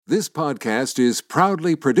This podcast is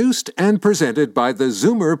proudly produced and presented by the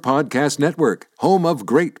Zoomer Podcast Network, home of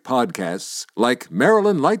great podcasts like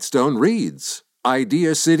Marilyn Lightstone Reads,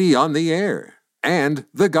 Idea City on the Air, and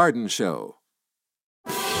The Garden Show.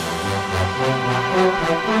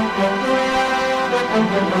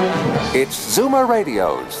 It's Zoomer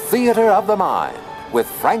Radio's Theater of the Mind with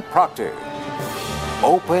Frank Proctor.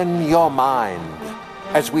 Open your mind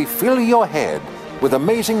as we fill your head with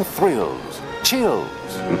amazing thrills, chills,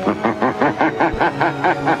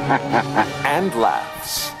 and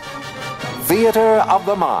laughs. Theater of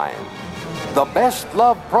the Mind. The best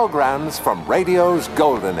love programs from radio's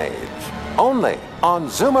golden age. Only on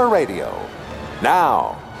Zoomer Radio.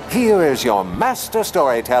 Now, here is your master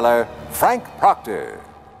storyteller, Frank Proctor.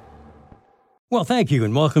 Well, thank you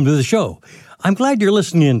and welcome to the show. I'm glad you're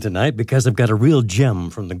listening in tonight because I've got a real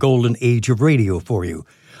gem from the golden age of radio for you.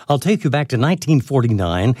 I'll take you back to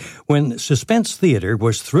 1949 when Suspense Theater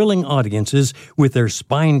was thrilling audiences with their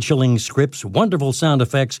spine-chilling scripts, wonderful sound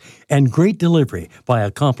effects, and great delivery by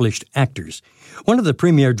accomplished actors. One of the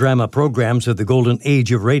premier drama programs of the golden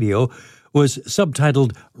age of radio was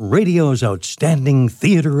subtitled Radio's Outstanding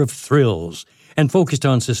Theater of Thrills and focused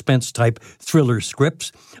on suspense-type thriller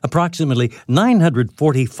scripts. Approximately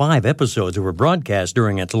 945 episodes were broadcast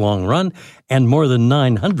during its long run, and more than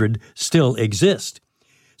 900 still exist.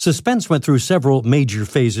 Suspense went through several major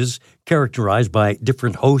phases, characterized by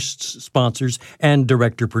different hosts, sponsors, and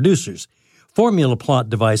director-producers. Formula plot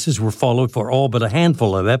devices were followed for all but a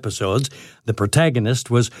handful of episodes. The protagonist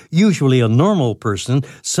was usually a normal person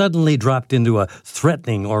suddenly dropped into a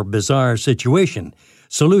threatening or bizarre situation.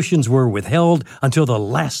 Solutions were withheld until the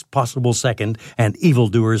last possible second, and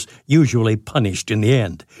evildoers usually punished in the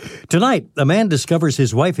end. Tonight, a man discovers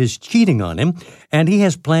his wife is cheating on him, and he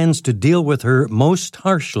has plans to deal with her most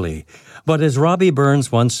harshly. But as Robbie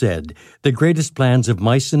Burns once said, the greatest plans of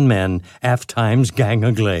mice and men oft-times gang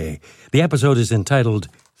agley. The episode is entitled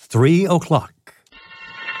 3 O'Clock.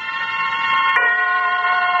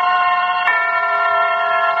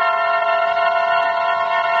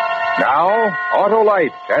 Now,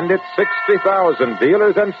 Autolite and its 60,000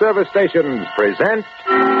 dealers and service stations present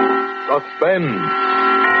Suspense.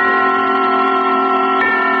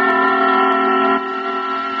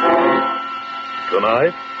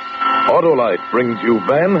 Tonight, Autolite brings you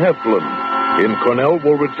Van Heflin in Cornell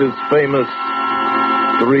Woolrich's famous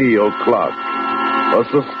 3 O'Clock, a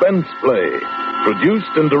suspense play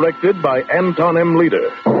produced and directed by Anton M. Leader.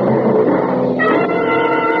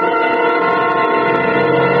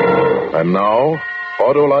 And now,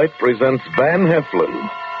 Autolite presents Van Heflin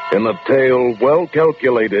in a tale well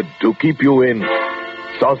calculated to keep you in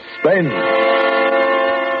suspense.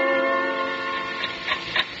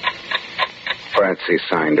 Francie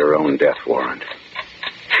signed her own death warrant.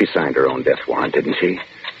 She signed her own death warrant, didn't she?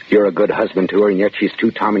 You're a good husband to her, and yet she's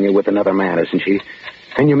two-tomming you with another man, isn't she?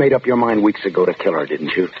 And you made up your mind weeks ago to kill her,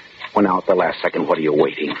 didn't you? Well, now, at the last second, what are you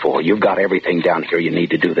waiting for? You've got everything down here you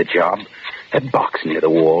need to do the job. That box near the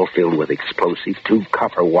wall filled with explosives, 2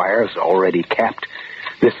 copper wires already capped.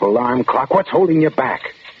 This alarm clock, what's holding you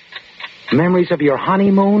back? Memories of your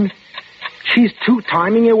honeymoon? She's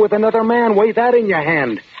two-timing you with another man. Weigh that in your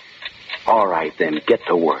hand. All right, then, get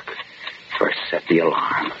to work. First, set the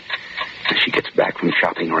alarm. When she gets back from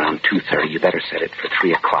shopping around 2:30, you better set it for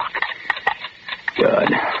 3 o'clock.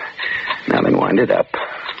 Good. Now then, wind it up.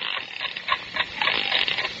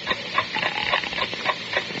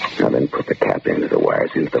 Now then, put the cap into the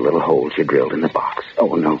wires into the little holes you drilled in the box.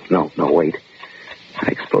 Oh, no, wait.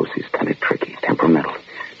 That explosive's kind of tricky, temperamental.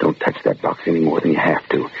 Don't touch that box any more than you have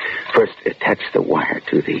to. First, attach the wire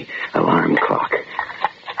to the alarm clock.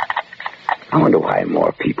 I wonder why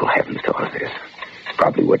more people haven't thought of this.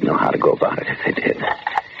 Probably wouldn't know how to go about it if they did.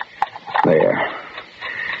 There.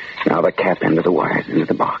 Now the cap end of the wires into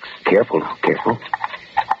the box. Careful now, careful.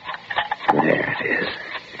 There it is.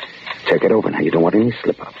 Check it over now. You don't want any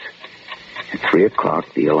slip-ups. At 3 o'clock,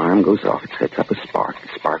 the alarm goes off. It sets up a spark. The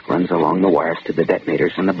spark runs along the wires to the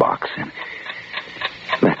detonators in the box, and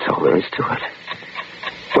that's all there is to it.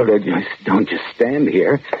 Well, don't just stand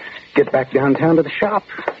here. Get back downtown to the shop.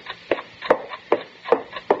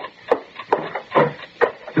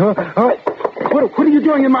 What are you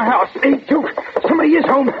doing in my house? Hey, Duke, somebody is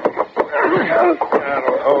home. That'll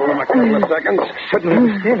hold him a couple of seconds. Shouldn't have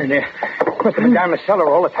been standing there. Must have been down the cellar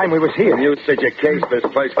all the time we was here. You said you cased this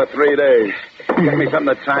place for 3 days. Get me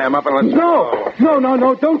something to tie him up and let's go.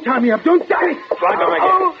 No. Don't tie me up. Don't tie me. Slug him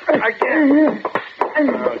again.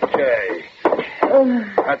 Okay.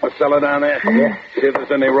 That's the cellar down there? Yeah. See if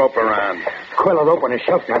there's any rope around. Coil a rope on a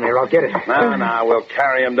shelf down there. I'll get it. No. We'll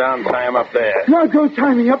carry him down, tie him up there. No, don't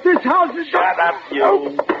tie me up. This house is... Shut up,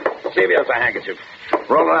 you. See if he has a handkerchief.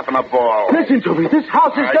 Roll it up in a ball. Listen to me. This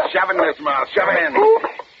house is... All right, shove it in his mouth. Shove it in.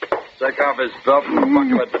 Take off his belt and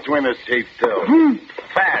buckle it between his teeth, too.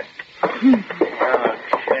 Fast. Okay.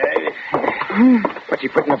 What's he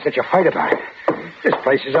putting up such a fight about? This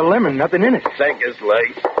place is a lemon, nothing in it. Take his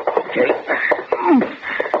leg. Okay.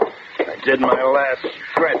 I did my last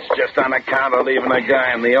stretch just on account of leaving a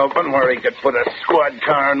guy in the open where he could put a squad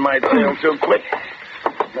car in my tail too quick.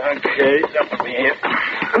 Okay, up here.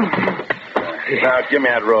 Now, give me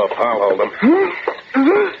that rope. I'll hold him.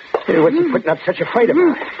 Hey, what's he putting up such a fight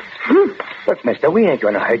about? Look, mister, we ain't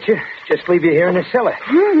going to hurt you. Just leave you here in the cellar.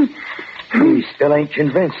 He still ain't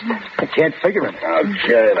convinced. I can't figure him.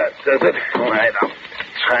 Okay, that does it. All right, I'll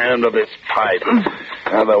tie him to this pipe.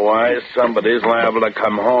 Otherwise, somebody's liable to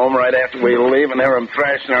come home right after we leave and hear him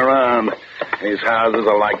thrashing around. These houses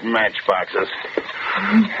are like matchboxes.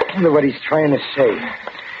 I wonder what he's trying to say.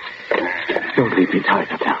 Don't leave me tied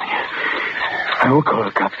up down here. I won't call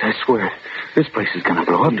the cops, I swear. This place is going to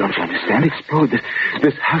blow up, don't you understand? Explode.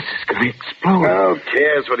 This house is going to explode. Who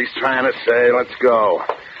cares what he's trying to say? Let's go.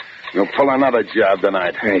 You'll pull another job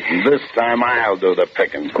tonight. Hey. This time I'll do the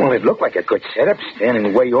picking. Well, it looked like a good setup,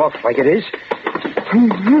 standing way off like it is.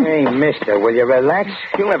 Hey, mister, will you relax?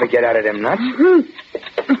 You'll never get out of them nuts.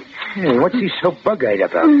 Hey, what's he so bug-eyed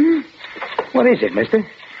about? What is it, mister?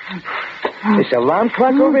 This alarm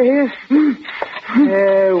clock over here?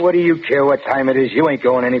 What do you care what time it is? You ain't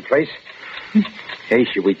going anyplace. Hey,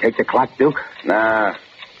 should we take the clock, Duke? Nah,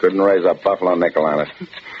 couldn't raise a buffalo nickel on it.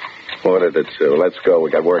 Ordered it, Sue. Let's go. We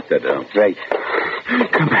got work to do. Right.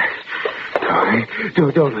 Come back. Sorry.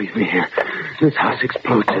 Don't leave me here. This house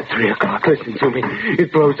explodes at 3 o'clock. Listen to me.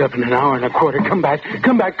 It blows up in an hour and a quarter. Come back.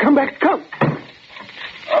 Come. Officer,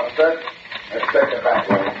 let's take it back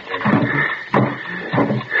way.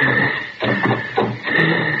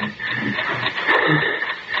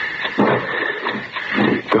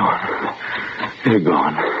 Gone. They're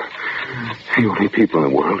gone. The only people in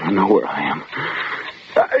the world who know where I am.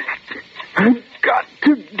 I've got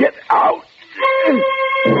to get out.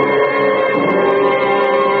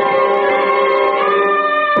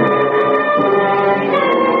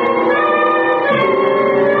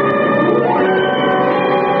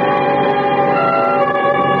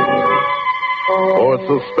 For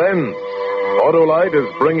Suspense, Autolite is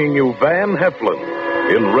bringing you Van Heflin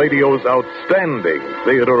in radio's outstanding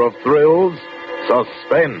theater of thrills,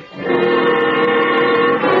 Suspense.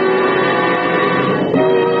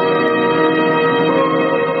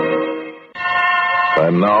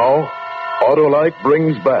 And now, Autolite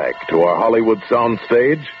brings back to our Hollywood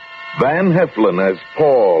soundstage Van Heflin as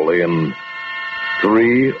Paul in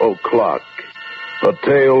 3 o'clock. A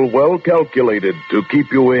tale well calculated to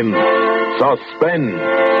keep you in suspense.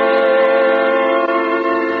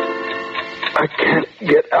 I can't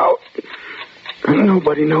get out.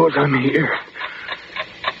 Nobody knows I'm here.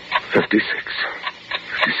 56,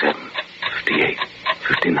 57, 58,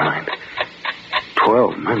 59.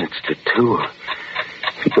 12 minutes to 2.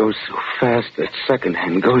 It goes so fast. That second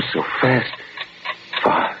hand goes so fast.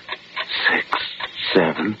 5, 6,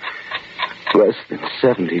 7. Less than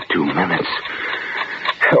 72 minutes.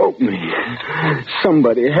 Help me.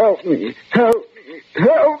 Somebody help me. Help me.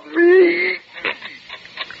 Help me.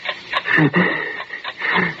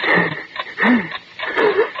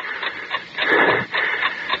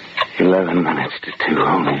 11 minutes to 2.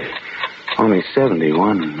 Only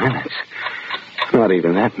 71 minutes. Not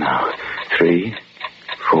even that now. 3,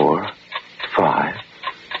 4, 5,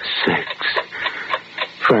 6.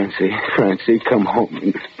 Francie, come home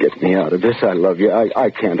and get me out of this. I love you. I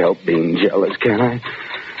can't help being jealous, can I?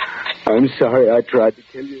 I'm sorry I tried to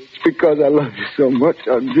kill you. It's because I love you so much.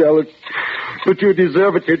 I'm jealous. But you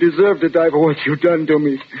deserve it. You deserve to die for what you've done to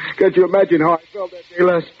me. Can't you imagine how I felt that day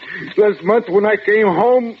last month when I came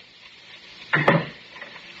home?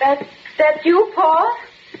 That's you, Paul?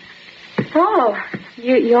 Oh,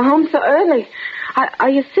 you're home so early. Are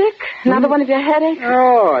you sick? Another one of your headaches?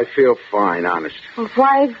 Oh, I feel fine, honest. Well,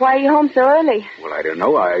 why are you home so early? Well, I don't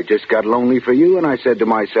know. I just got lonely for you, and I said to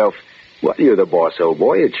myself, well, you're the boss, old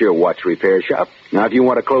boy. It's your watch repair shop. Now, if you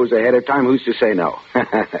want to close ahead of time, who's to say no?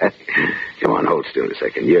 Come on, hold still a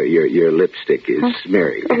second. Your lipstick is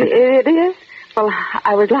smeary. It is? Well,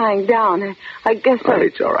 I was lying down. I guess Well,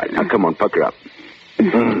 it's all right. Now, come on, pucker up.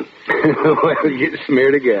 Well, get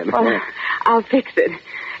smeared again. Well, I'll fix it.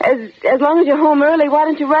 As long as you're home early, why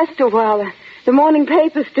don't you rest a while? The morning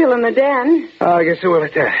paper's still in the den. Oh, I guess I will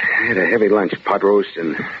at that. I had a heavy lunch, pot roast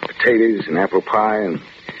and potatoes and apple pie. And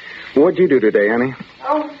what'd you do today, honey?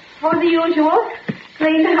 Oh, the usual.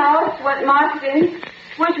 Clean the house, went marketing.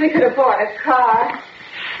 Wish we could afford a car.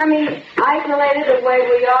 I mean, isolated the way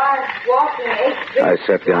we are, walking 8 streets. I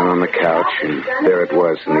sat down on the couch, and there it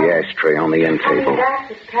was in the ashtray on the end table.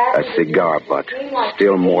 A cigar butt,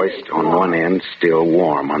 still moist on one end, still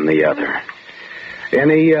warm on the other.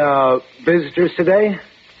 Any, visitors today?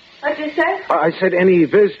 What'd you say? I said any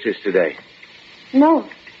visitors today. No.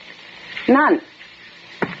 None.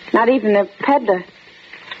 Not even a peddler.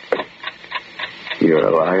 You're a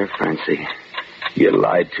liar, Francie. You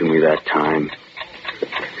lied to me that time.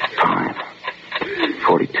 5,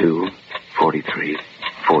 42, 43,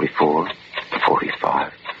 44,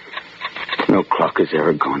 45. No clock has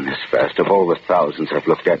ever gone this fast. Of all the thousands I've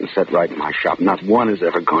looked at and set right in my shop, not one has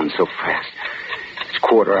ever gone so fast. Its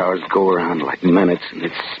quarter hours go around like minutes, and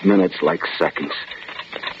its minutes like seconds.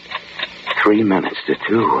 3 minutes to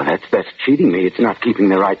 2. That's cheating me. It's not keeping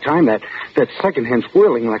the right time. That second hand's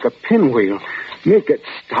whirling like a pinwheel. Make it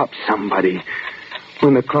stop, somebody.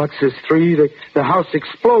 When the clock says 3, the house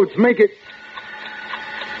explodes. Make it...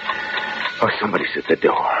 Oh, somebody's at the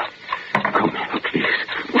door. Come in,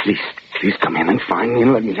 please. Please come in and find me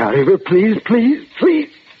and let me out of here. Please.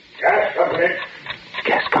 Gas company.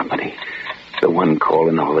 Gas company. The one call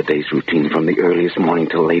in all the day's routine from the earliest morning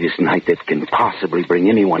till latest night that can possibly bring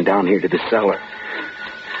anyone down here to the cellar.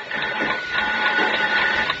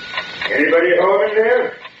 Anybody home in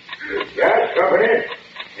there? Gas company.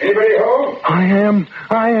 Anybody home? I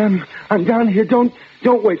am. I'm down here. Don't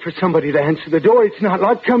wait for somebody to answer the door. It's not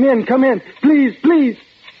locked. Come in. Please.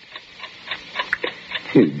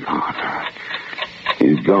 He's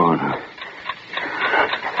gone.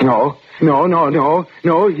 No.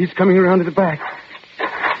 He's coming around to the back.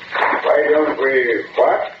 Why don't we...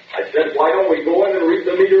 What? I said, why don't we go in and read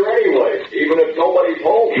the meter anyway, even if nobody's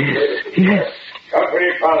home? Yes. Company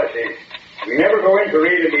policy. We never go in to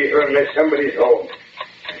read a meter unless somebody's home.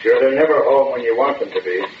 I'm sure they're never home when you want them to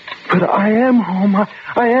be. But I am home.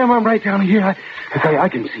 I am. I'm right down here. I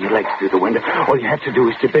can see your legs through the window. All you have to do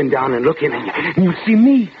is to bend down and look in, and you'll see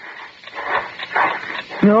me.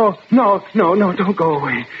 No, don't go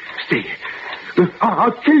away. Stay.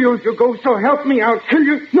 I'll kill you if you go, so help me. I'll kill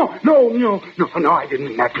you. No, I didn't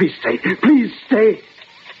mean that. Please stay.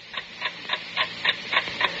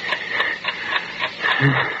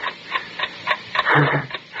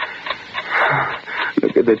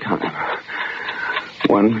 Look at the time.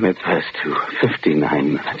 1 minute past 2.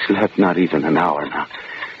 59 minutes left. Not even an hour now.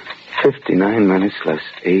 59 minutes less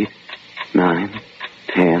 8, 9,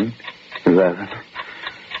 10, 11.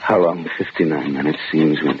 How long 59 minutes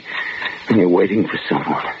seems when you're waiting for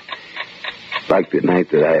someone. Like the night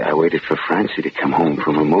that I waited for Francie to come home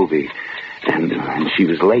from a movie, and she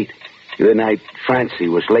was late. The night Francie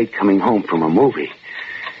was late coming home from a movie.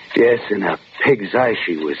 Yes, in a pig's eye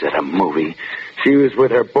she was at a movie. She was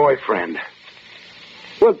with her boyfriend.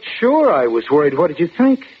 Well, sure, I was worried. What did you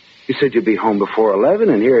think? You said you'd be home before 11,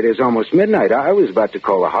 and here it is almost midnight. I was about to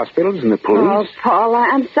call the hospitals and the police. Oh, Paul,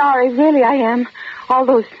 I'm sorry. Really, I am. All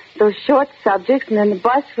those short subjects, and then the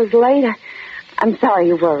bus was late. I'm sorry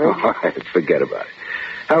you worried. All right, forget about it.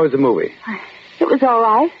 How was the movie? It was all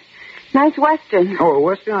right. Nice Western. Oh, a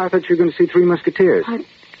Western? I thought you were going to see Three Musketeers.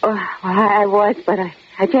 I was, but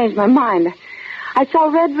I changed my mind. I saw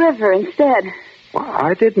Red River instead. Well,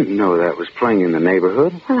 I didn't know that was playing in the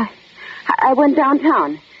neighborhood. Well, I went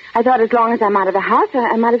downtown. I thought as long as I'm out of the house,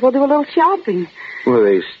 I might as well do a little shopping. Well,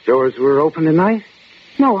 the stores were open tonight?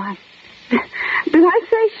 No, did I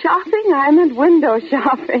say shopping? I meant window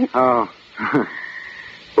shopping. Oh.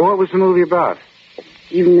 What was the movie about?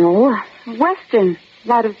 You know, Western. A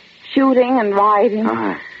lot of shooting and riding.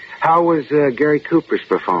 How was Gary Cooper's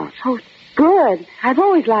performance? Oh, good. I've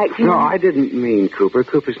always liked him. No, I didn't mean Cooper.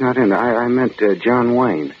 Cooper's not in. I meant John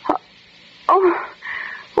Wayne. Oh,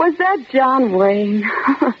 was that John Wayne?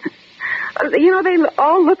 You know, they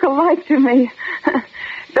all look alike to me.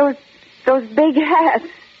 Those big hats.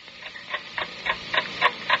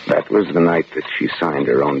 That was the night that she signed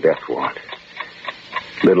her own death warrant.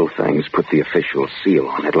 Little things put the official seal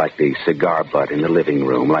on it, like the cigar butt in the living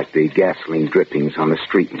room, like the gasoline drippings on the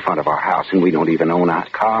street in front of our house, and we don't even own a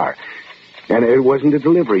car. And it wasn't a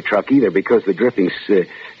delivery truck either, because the drippings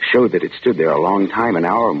showed that it stood there a long time, an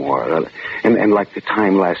hour or more. And like the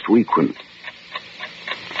time last week when...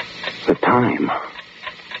 The time...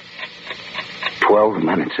 12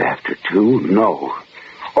 minutes after 2? No.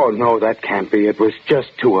 Oh, no, that can't be. It was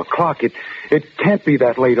just 2 o'clock. It can't be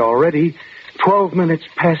that late already. 12 minutes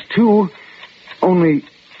past 2. Only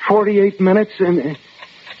 48 minutes and...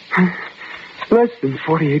 less than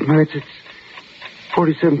 48 minutes. It's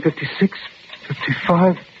 47, 56,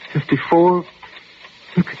 55, 54.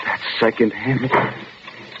 Look at that second hand.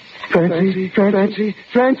 Francie.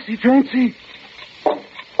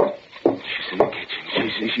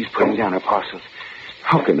 she's putting down her parcels.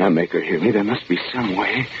 How can I make her hear me? There must be some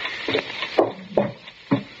way.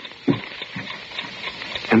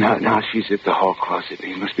 And now she's at the hall closet.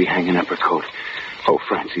 He must be hanging up her coat. Oh,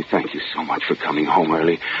 Francie, thank you so much for coming home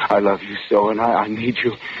early. I love you so, and I need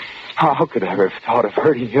you. How could I ever have thought of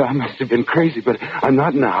hurting you? I must have been crazy, but I'm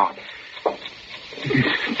not now.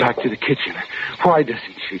 Back to the kitchen. Why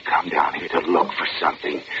doesn't she come down here to look for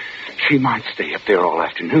something? She might stay up there all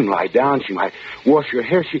afternoon, lie down. She might wash her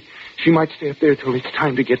hair. She might stay up there till it's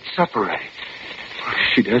time to get supper ready. What if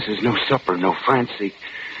she does, there's no supper, no Francie,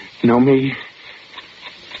 no me.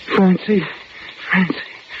 Francie,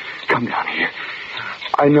 come down here.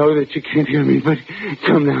 I know that you can't hear me, but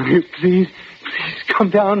come down here, please. Please, come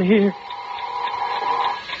down here.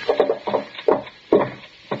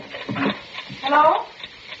 Hello?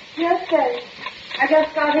 Yes, Dave. I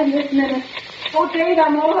just got in this minute. Oh, Dave,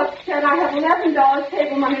 I'm all upset. I have $11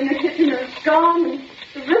 table money in the kitchen, and it's gone. And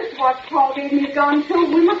the wristwatch Paul gave me is gone, too.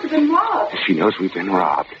 We must have been robbed. She knows we've been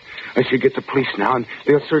robbed. I should get the police now, and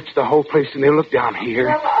they'll search the whole place, and they'll look down here.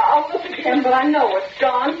 Well, I'll look again, but I know it's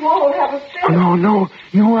gone. Paul will have a fit. No,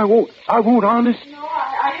 I won't. I won't, honest. No,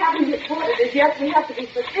 I haven't reported it yet. We have to be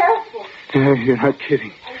so careful. You're not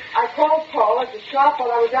kidding. I called Paul at the shop while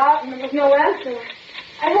I was out, and there was no answer.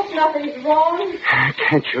 I hope nothing's wrong.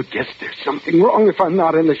 Can't you guess there's something wrong if I'm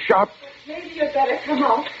not in the shop? Maybe you'd better come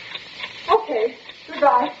out. Okay,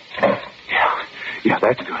 goodbye. Yeah,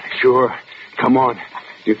 that's good. Sure. Come on.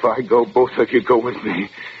 If I go, both of you go with me.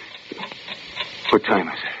 What time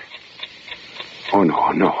is it? Oh,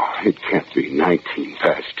 no. It can't be 19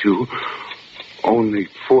 past 2. Only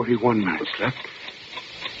 41 minutes left.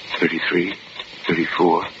 33,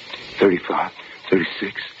 34, 35,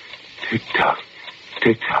 36. Tick-tock.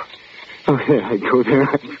 Tick-tock. Oh, there I go there.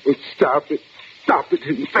 Stop it.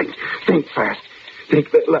 And think fast.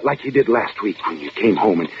 Think like you did last week when you came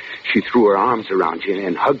home and she threw her arms around you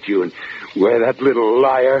and hugged you and, well, that little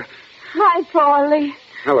liar. Hi, Paulie.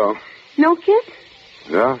 Hello. No kiss?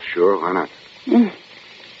 Yeah, sure. Why not?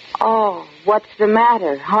 Oh, what's the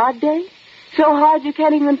matter? Hard day? So hard you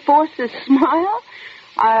can't even force a smile?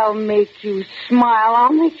 I'll make you smile.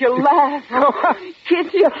 I'll make you laugh.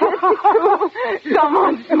 Kiss you. Come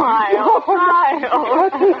on, smile.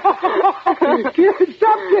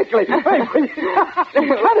 Stop tickling.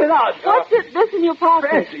 Cut it out. What's this in your pocket?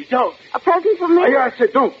 Francie, don't. A present for me? I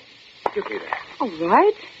said don't. Give me that. All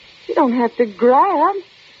right. You don't have to grab.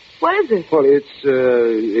 What is it? Well,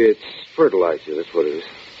 it's fertilizer. That's what it is.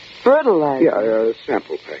 Fertilizer? Yeah, a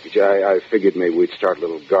sample package. I figured maybe we'd start a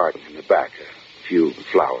little garden in the back. A few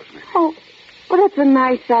flowers, maybe. Oh, well, that's a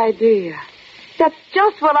nice idea. That's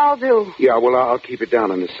just what I'll do. Yeah, well, I'll keep it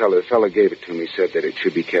down in the cellar. The fella gave it to me, said that it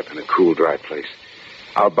should be kept in a cool, dry place.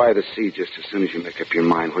 I'll buy the seed just as soon as you make up your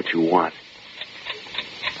mind what you want.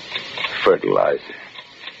 Fertilizer.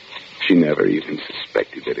 She never even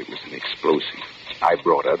suspected that it was an explosive. I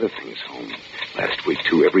brought other things home last week,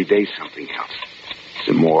 too. Every day something else.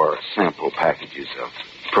 Some more sample packages of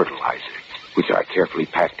fertilizer, which I carefully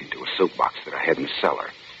packed into a soapbox that I had in the cellar.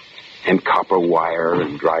 And copper wire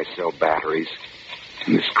and dry cell batteries.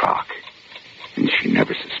 And this clock. And she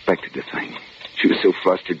never suspected a thing. She was so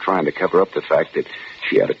flustered trying to cover up the fact that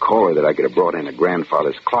she had a caller that I could have brought in a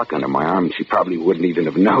grandfather's clock under my arm, and she probably wouldn't even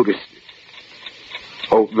have noticed it.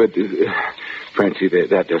 Oh, but, Francie,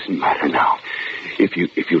 that doesn't matter now. If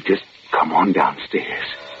you'll just come on downstairs.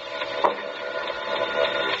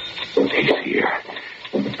 He's here.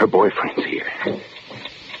 Her boyfriend's here.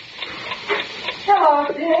 Hello,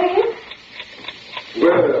 Dave.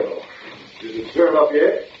 Well, did it turn up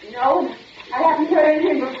yet? No, I haven't heard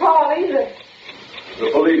anything from Paul either.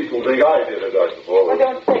 The police will think I did it, I suppose. Well,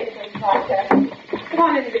 don't say things like that. Come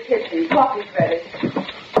on into the kitchen. Coffee's ready.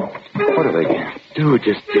 What are they going to do?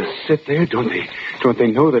 Just sit there? Don't they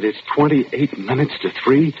know that it's 28 minutes to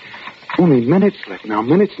 3? Only minutes left now.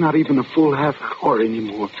 Minutes not even a full half hour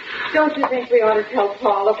anymore. Don't you think we ought to tell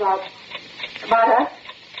Paul about us?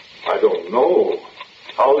 I don't know.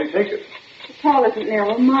 How'll he take it? Paul isn't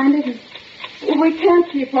narrow-minded. We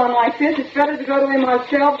can't keep on like this. It's better to go to him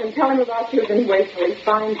ourselves and tell him about you than wait till he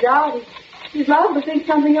finds out. He's liable to think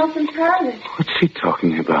something else entirely. What's she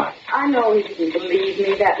talking about? I know he didn't believe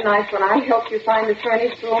me that night when I helped you find the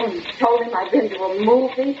furnished room and told him I'd been to a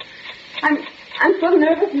movie. I'm so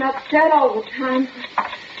nervous and upset all the time.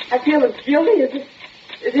 I feel as guilty as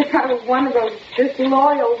if I were one of those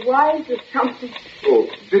disloyal wives or something. Oh,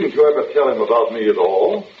 didn't you ever tell him about me at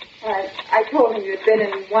all? I told him you'd been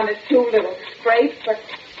in one or two little scrapes, but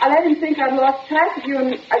I let him think I'd lost track of you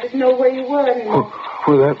and I didn't know where you were anymore. Oh,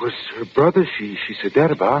 well, that was her brother she said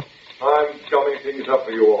that about. I'm chumming things up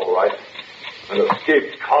for you all right. An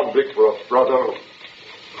escaped convict for a brother.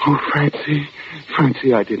 Oh,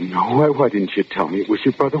 Francie, I didn't know. Why didn't you tell me it was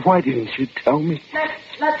your brother? Why didn't you tell me?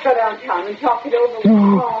 Let's go downtown and talk it over with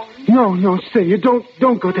Tom. No, stay here.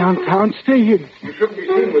 Don't go downtown. Stay here. You shouldn't be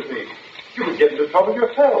seen with me. You could get into trouble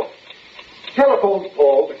yourself. Telephone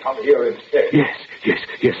Paul to come here instead. Yes,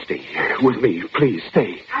 stay here with me. Please,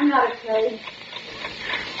 stay. I'm not afraid.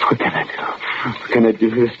 What can I do? What can I do?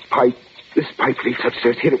 This pipe leaks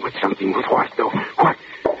upstairs. Hit it with something. With what, though? What?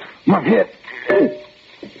 My head.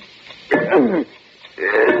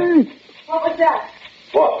 What was that?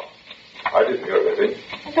 What? I didn't hear anything.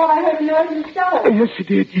 I thought I heard a noise in the cellar. Yes, you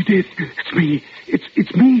did. It's me.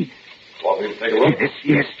 It's me. Want me to take a look?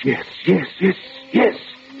 Yes.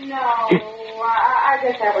 No, I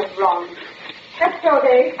guess I was wrong. Let's go,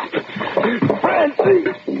 Dave. Francie!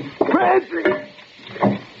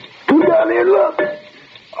 Come down here, look.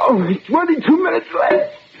 Only 22 minutes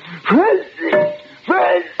left. Francie!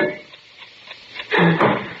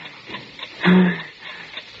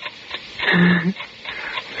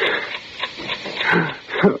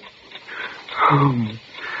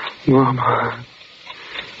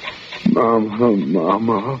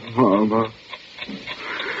 Mama.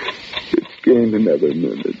 It's gained another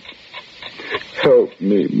minute. Help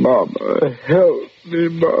me, Mama. Help me,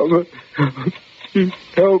 Mama.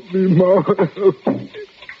 Help me, Mama.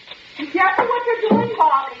 Be careful what you're doing,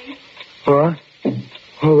 Bobby. What?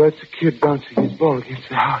 Oh, that's a kid bouncing his ball against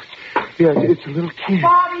the house. Yeah, it's a little kid.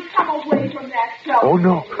 Bobby, come away from that cell. Oh,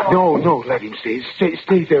 no, let him stay.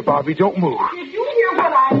 Stay there, Bobby. Don't move. Did you hear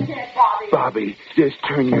what I said, Bobby? Bobby, just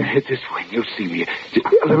turn your head this way and you'll see me.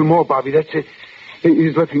 A little more, Bobby. That's it.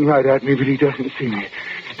 He's looking right at me, but he doesn't see me.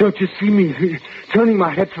 Don't you see me turning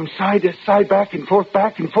my head from side to side, back and forth,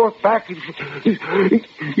 back? He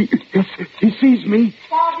sees me.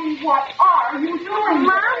 Bobby, what are you doing?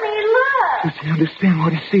 Mommy, look. Does he understand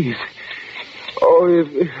what he sees? Oh,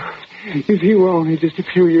 if he were only just a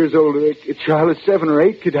few years older, a child of 7 or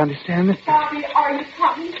 8 could understand it. Bobby, are you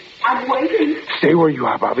coming? I'm waiting. Stay where you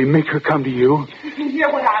are, Bobby. Make her come to you. Did you hear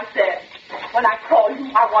what I said? When I call you,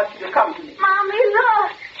 I want you to come to me. Mommy,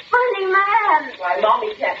 look. Funny man. Why,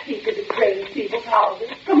 Mommy can't peek into strange people's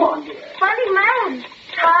houses. Come on, dear. Funny man.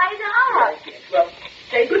 Tied up. Yes. Well,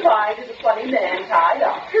 say goodbye to the funny man tied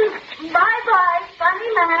up. Bye-bye, funny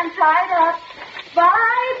man tied up.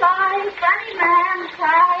 Bye-bye, funny man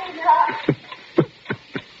tied up.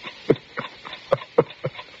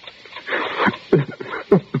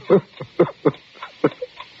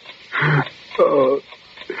 Oh,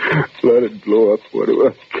 let it blow up. What do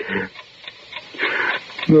I care?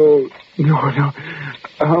 No.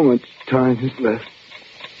 How much time is left?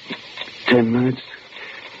 10 minutes?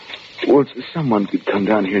 Well, someone could come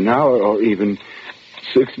down here now, or even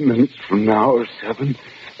 6 minutes from now, or 7.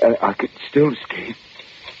 I could still escape.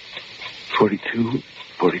 42,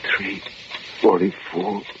 43,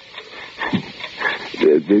 44.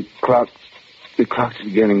 The clock's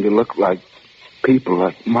beginning to look like people,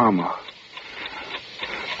 like Mama.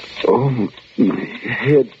 Oh, my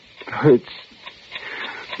head hurts.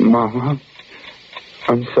 Mama,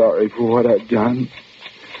 I'm sorry for what I've done.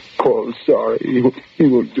 Paul's sorry. He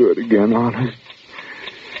won't do it again, honest.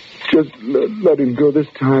 Just let him go this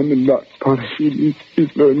time and not punish him.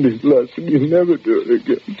 He's learned his lesson. He'll never do it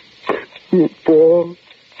again. Poor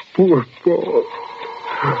Paul.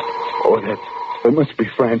 Oh, that must be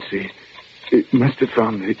Francie. It must have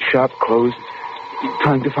found the shop closed,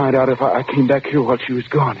 trying to find out if I came back here while she was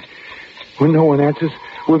gone. When no one answers,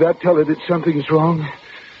 will that tell her that something's wrong?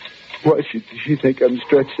 Why should she think I'm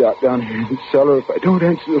stretched out down here in the cellar if I don't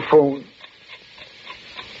answer the phone?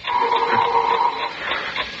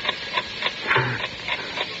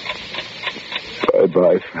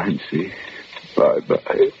 Bye-bye, Francie.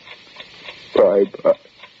 Bye-bye. Bye-bye.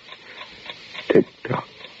 Tick-tock.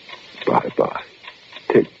 Bye-bye.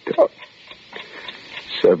 Tick-tock.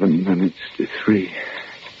 7 minutes to 3.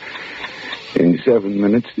 In 7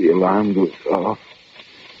 minutes, the alarm goes off.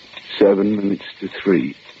 7 minutes to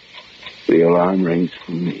 3. The alarm rings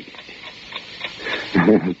for me.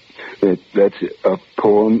 That's a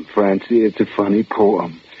poem, Francie. It's a funny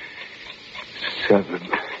poem. 7.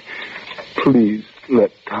 Please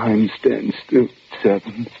let time stand still.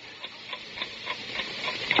 7.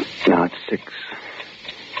 Now it's 6.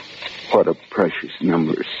 What a precious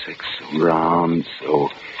number, 6. So round, so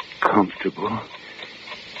comfortable.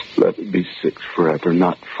 Let it be 6 forever,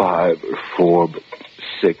 not 5 or 4, but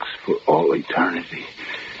 6 for all eternity.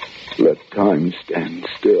 Let time stand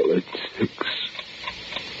still at 6.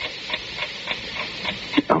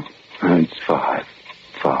 No, it's 5.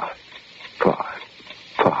 5. 5.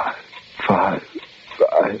 5. 5.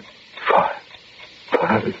 5. 5.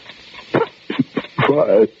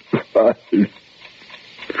 5,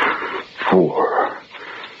 4.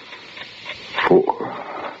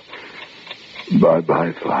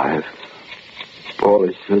 Bye-bye, 5.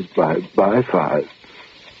 Paulie says bye-bye, 5.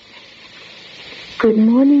 Good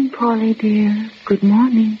morning, Paulie, dear. Good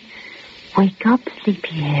morning. Wake up,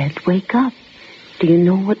 sleepyhead. Wake up. Do you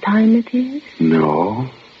know what time it is? No.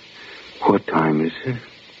 What time is it?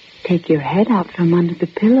 Take your head out from under the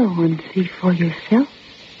pillow and see for yourself.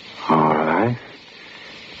 All right.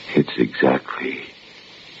 It's exactly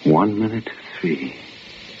 1 minute to 3.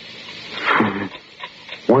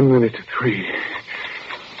 1 minute to 3.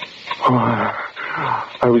 Oh,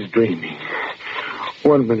 I was dreaming.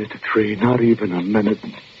 1 minute to 3, not even a minute.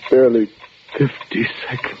 Barely 50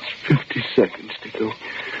 seconds. 50 seconds to go.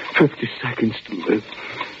 50 seconds to live.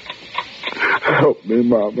 Help me,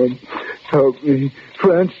 Mama. Help me.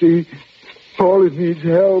 Francie, Paulie needs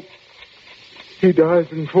help. He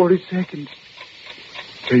dies in 40 seconds.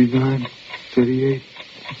 39, 38,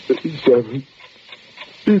 37.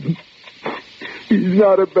 He's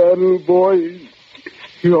not a bad little boy.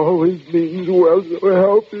 He always means well, so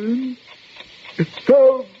help him.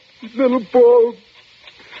 Help, little Paul.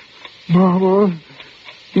 Mama,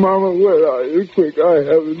 where are you? Quick, I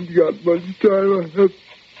haven't got much time. I have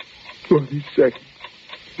 20 seconds.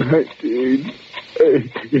 19,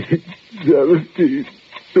 18, 17,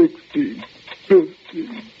 16,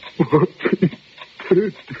 15, 14,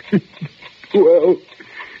 13, 12,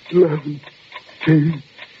 11, 10,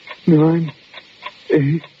 9,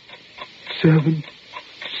 8, 7,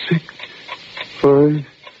 6, 5,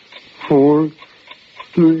 4,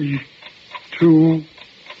 3, 2,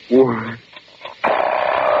 1.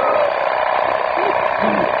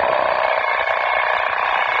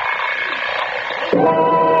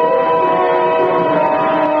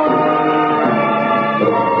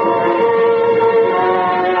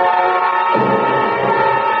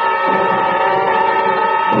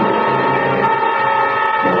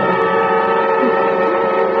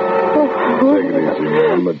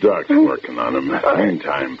 The doc's working on him.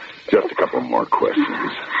 Meantime, just a couple more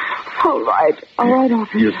questions. All right,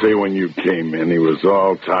 officer. You say when you came in, he was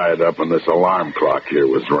all tied up and this alarm clock here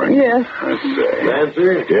was ringing. Yes. I say.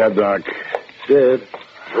 Nancy? Yeah, Doc. Sid.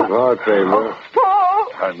 Heart favor. Paul!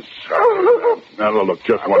 I'm sorry. Now, look,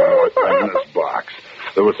 just one more thing in this box.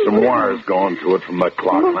 There was some wires going to it from the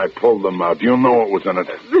clock, and I pulled them out. Do you know what was in it?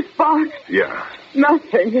 This box? Yeah.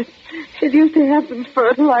 Nothing. It used to have some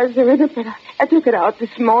fertilizer in it, but I took it out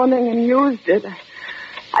this morning and used it.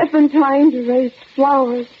 I've been trying to raise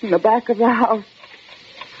flowers in the back of the house.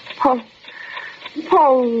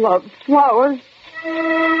 Paul loves flowers.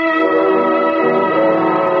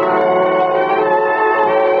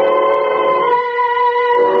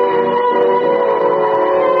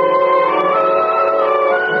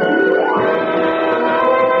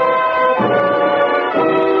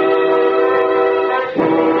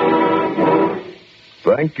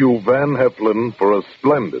 Thank you, Van Heflin, for a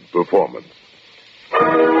splendid performance.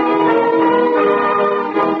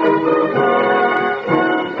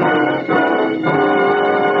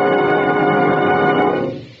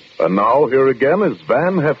 And now, here again is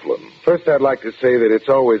Van Heflin. First, I'd like to say that it's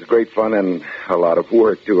always great fun and a lot of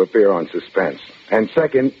work to appear on Suspense. And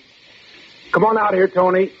second, come on out here,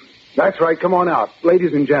 Tony. That's right, come on out.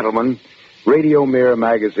 Ladies and gentlemen, Radio Mirror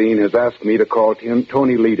magazine has asked me to call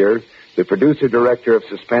Tony Leader, the producer-director of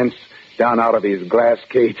Suspense, down out of his glass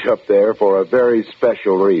cage up there for a very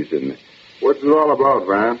special reason. What's it all about,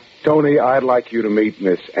 Van? Tony, I'd like you to meet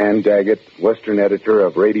Miss Ann Daggett, Western editor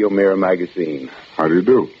of Radio Mirror magazine. How do you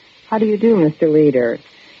do? How do you do, Mr. Leader?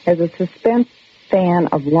 As a Suspense fan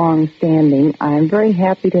of long standing, I am very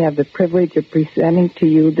happy to have the privilege of presenting to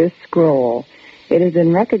you this scroll. It is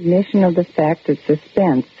in recognition of the fact that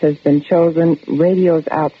Suspense has been chosen radio's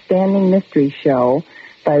outstanding mystery show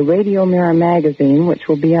by Radio Mirror magazine, which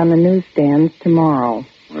will be on the newsstands tomorrow.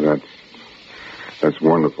 Well, that's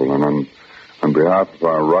wonderful. And on behalf of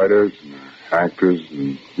our writers, and actors,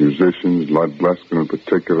 and musicians, Lud Bleskin in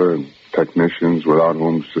particular, and technicians without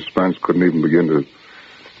whom Suspense couldn't even begin to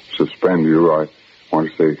suspend you, I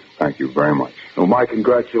want to say thank you very much. Well, my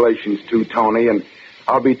congratulations to Tony, and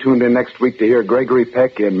I'll be tuned in next week to hear Gregory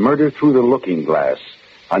Peck in Murder Through the Looking Glass,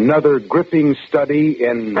 another gripping study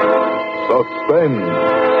in Suspense.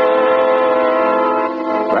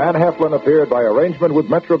 Van Heflin appeared by arrangement with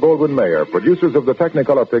Metro-Goldwyn-Mayer, producers of the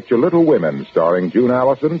Technicolor picture Little Women, starring June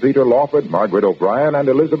Allison, Peter Lawford, Margaret O'Brien, and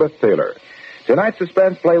Elizabeth Taylor. Tonight's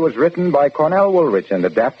suspense play was written by Cornell Woolrich and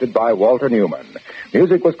adapted by Walter Newman.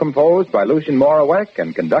 Music was composed by Lucien Morawek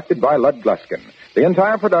and conducted by Lud Gluskin. The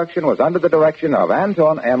entire production was under the direction of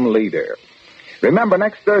Anton M. Leader. Remember,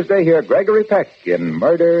 next Thursday, hear Gregory Peck in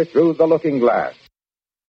Murder Through the Looking Glass.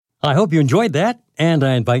 I hope you enjoyed that, and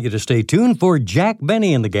I invite you to stay tuned for Jack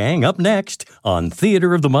Benny and the Gang up next on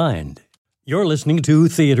Theater of the Mind. You're listening to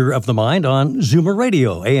Theater of the Mind on Zoomer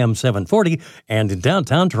Radio, AM 740, and in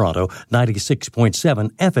downtown Toronto, 96.7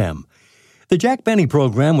 FM. The Jack Benny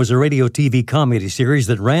program was a radio-TV comedy series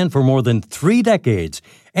that ran for more than 3 decades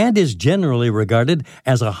and is generally regarded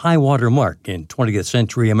as a high-water mark in 20th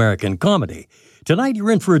century American comedy. Tonight, you're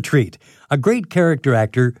in for a treat. A great character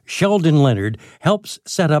actor, Sheldon Leonard, helps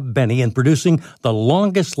set up Benny in producing the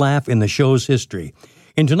longest laugh in the show's history.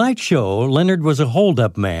 In tonight's show, Leonard was a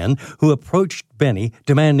hold-up man who approached Benny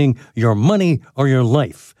demanding your money or your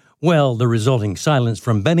life. Well, the resulting silence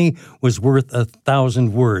from Benny was worth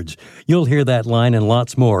 1,000 words. You'll hear that line and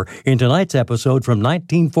lots more in tonight's episode from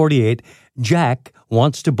 1948, Jack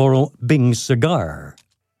Wants to Borrow Bing's Cigar.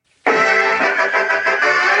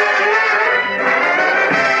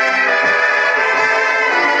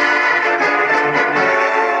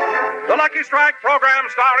 The Lucky Strike program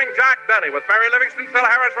starring Jack Benny with Mary Livingston, Phil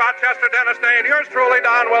Harris, Rochester, Dennis Day, and yours truly,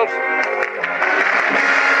 Don Wilson.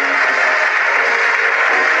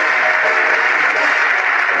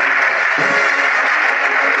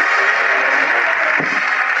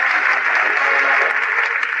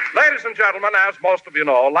 Ladies and gentlemen, as most of you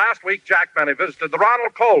know, last week Jack Benny visited the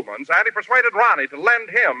Ronald Colemans, and he persuaded Ronnie to lend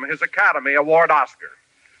him his Academy Award Oscar.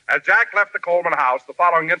 As Jack left the Coleman house, the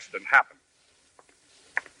following incident happened.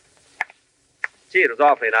 Gee, it was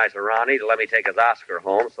awfully nice of Ronnie to let me take his Oscar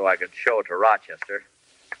home so I could show it to Rochester.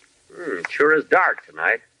 Sure is dark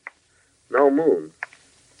tonight. No moon.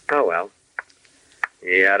 Oh, well.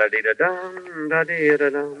 Yada-dee-da-dum,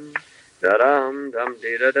 da-dee-da-dum, da-dum,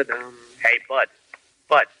 dum-dee-da-da-dum. Hey, Bud.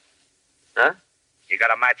 Huh? You got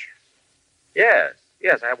a match? Yes,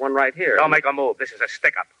 I have one right here. Don't make a move. This is a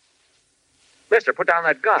stick-up. Mister, put down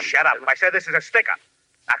that gun. Shut up. I said this is a stick-up.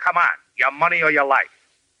 Now, come on. Your money or your life.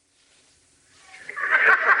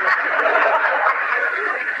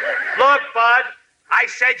 Look, Bud. I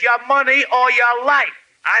said your money or your life.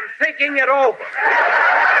 I'm thinking it over.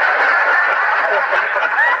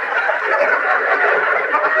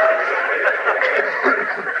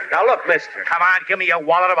 Now, look, mister. Come on, give me your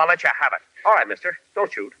wallet or I'll let you have it. All right, mister.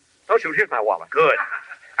 Don't shoot. Don't shoot. Here's my wallet. Good.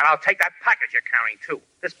 And I'll take that package you're carrying, too.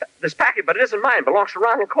 This package, but it isn't mine. It belongs to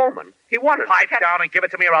Ronald Coleman. He won it. Pipe down and give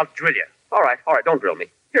it to me or I'll drill you. All right. Don't drill me.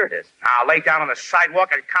 Here it is. Now, lay down on the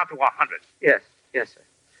sidewalk and count to 100. Yes, sir.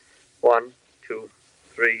 1, 2,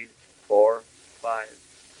 3, 4, 5,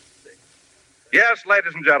 6. Yes,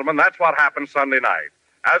 ladies and gentlemen, that's what happened Sunday night.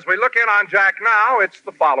 As we look in on Jack now, it's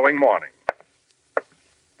the following morning.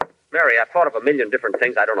 Mary, I've thought of a million different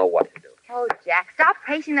things. I don't know what to do. Oh, Jack, stop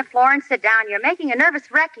pacing the floor and sit down. You're making a nervous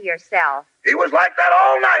wreck of yourself. He was like that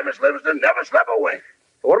all night, Miss Livingston. Never slept a wink.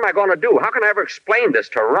 What am I going to do? How can I ever explain this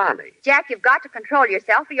to Ronnie? Jack, you've got to control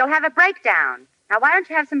yourself or you'll have a breakdown. Now, why don't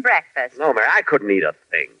you have some breakfast? No, Mary, I couldn't eat a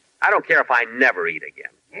thing. I don't care if I never eat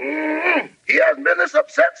again. He hasn't been this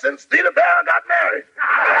upset since Theda Barron got married.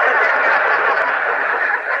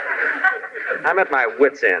 I'm at my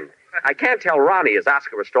wit's end. I can't tell Ronnie his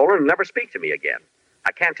Oscar was stolen and never speak to me again.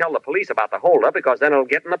 I can't tell the police about the holdup because then it'll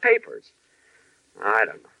get in the papers. I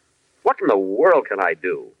don't know. What in the world can I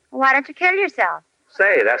do? Why don't you kill yourself?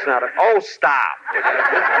 Say, that's not a... Oh, stop.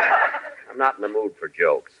 I'm not in the mood for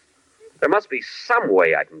jokes. There must be some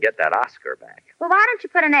way I can get that Oscar back. Well, why don't you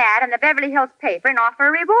put an ad in the Beverly Hills paper and offer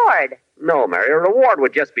a reward? No, Mary, a reward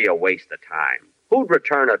would just be a waste of time. Who'd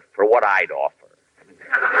return it for what I'd offer?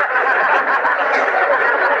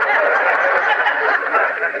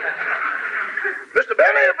 Mr.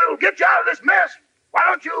 Benny, if it'll get you out of this mess, why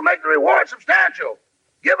don't you make the reward substantial?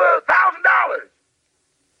 Give her $1,000.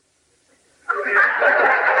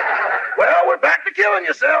 Well, we're back to killing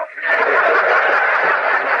yourself.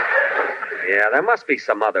 Yeah, there must be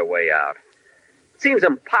some other way out. It seems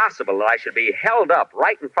impossible that I should be held up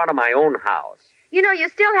right in front of my own house. You know, you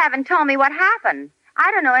still haven't told me what happened.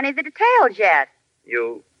 I don't know any of the details yet.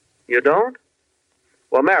 You don't?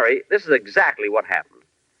 Well, Mary, this is exactly what happened.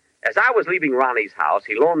 As I was leaving Ronnie's house,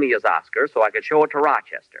 he loaned me his Oscar so I could show it to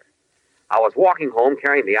Rochester. I was walking home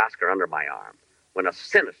carrying the Oscar under my arm when a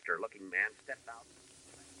sinister-looking man stepped out.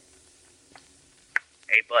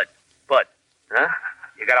 Hey, Bud. Huh?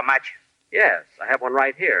 You got a match? Yes, I have one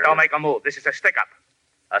right here. Don't make a move. This is a stick-up.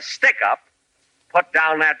 A stick-up? Put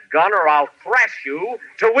down that gun or I'll thrash you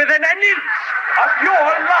to within an inch of your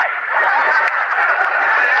life.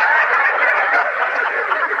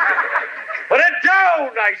 Put it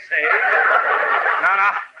down, I say.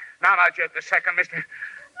 No, just a second, mister.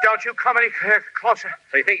 Don't you come any closer.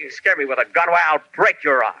 So you think you can scare me with a gun? Well, I'll break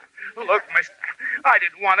your arm. Look, mister, I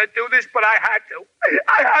didn't want to do this, but I had to.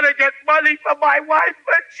 I had to get money for my wife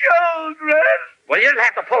and children. Well, you didn't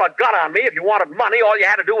have to pull a gun on me. If you wanted money, all you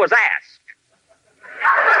had to do was ask.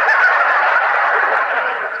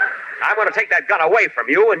 I'm going to take that gun away from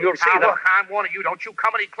you, and you'll see Look, I'm warning you. Don't you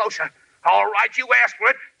come any closer. All right, you asked for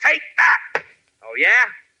it. Take that. Oh, yeah?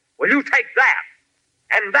 Well, you take that.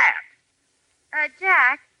 And that.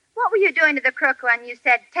 Jack, what were you doing to the crook when you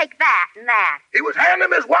said, take that and that? He was handing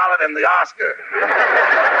him his wallet and the Oscar.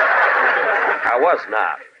 I was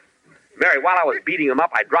not. Mary, while I was beating him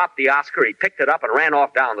up, I dropped the Oscar, he picked it up, and ran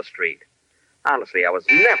off down the street. Honestly, I was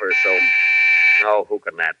never so... Oh, who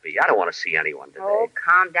can that be? I don't want to see anyone today. Oh,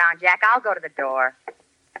 calm down, Jack. I'll go to the door.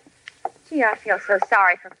 Gee, I feel so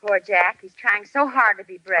sorry for poor Jack. He's trying so hard to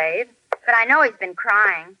be brave. But I know he's been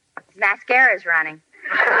crying. His mascara's running.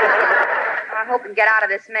 I hope we can get out of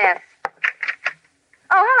this mess.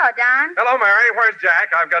 Oh, hello, Don. Hello, Mary. Where's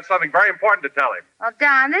Jack? I've got something very important to tell him. Well,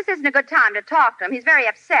 Don, this isn't a good time to talk to him. He's very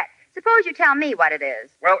upset. Suppose you tell me what it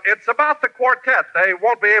is. Well, it's about the quartet. They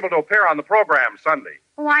won't be able to appear on the program Sunday.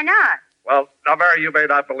 Why not? Well, now, Mary, you may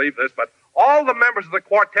not believe this, but all the members of the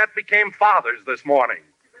quartet became fathers this morning.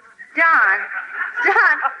 Don,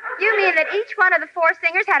 you mean that each one of the four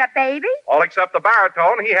singers had a baby? All except the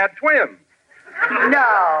baritone. He had twins.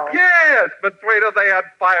 No. Yes, between them they had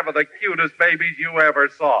 5 of the cutest babies you ever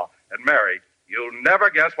saw. And, Mary, you'll never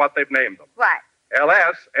guess what they've named them. What?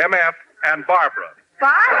 LS, MF, and Barbara.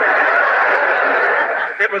 Barbara?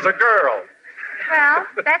 It was a girl. Well,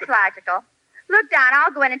 that's logical. Look, Don,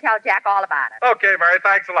 I'll go in and tell Jack all about it. Okay, Mary,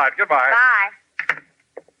 thanks a lot. Goodbye. Bye.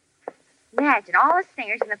 Imagine all the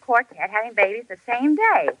singers in the quartet having babies the same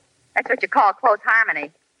day. That's what you call close harmony.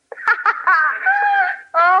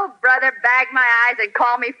 Oh, brother, bag my eyes and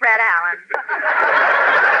call me Fred Allen.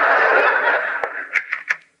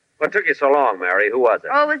 What took you so long, Mary? Who was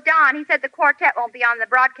it? Oh, it was Don. He said the quartet won't be on the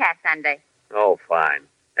broadcast Sunday. Oh, fine.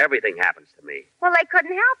 Everything happens to me. Well, they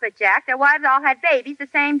couldn't help it, Jack. Their wives all had babies the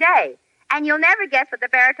same day. And you'll never guess what the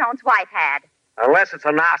baritone's wife had. Unless it's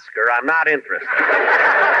an Oscar, I'm not interested.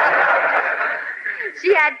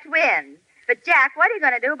 She had twins. But, Jack, what are you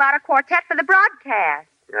going to do about a quartet for the broadcast?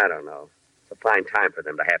 I don't know. It's a fine time for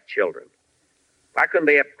them to have children. Why couldn't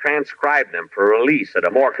they have transcribed them for release at a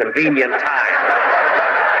more convenient time?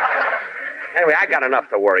 Anyway, I got enough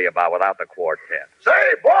to worry about without the quartet. Say,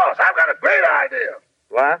 boss, I've got a great idea.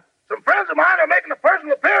 What? Some friends of mine are making a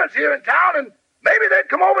personal appearance here in town, and maybe they'd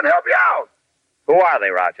come over and help you out. Who are they,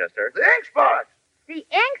 Rochester? The Ink Spots. The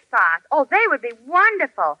Ink Spots? Oh, they would be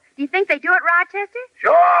wonderful. Do you think they do it, Rochester?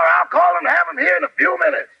 Sure, I'll call them and have them here in a few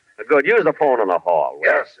minutes. Good. Use the phone in the hall. Will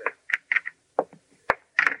Yes, sir.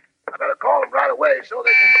 I better call them right away so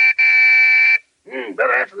they can...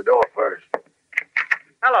 better answer the door first.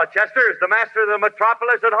 Hello, Chester. Is the master of the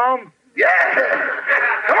metropolis at home? Yeah.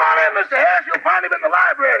 Come on in, Mr. Harris. You'll find him in the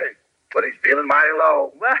library. But he's feeling mighty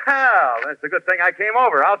low. Well, that's a good thing I came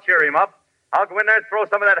over. I'll cheer him up. I'll go in there and throw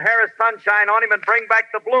some of that Harris sunshine on him and bring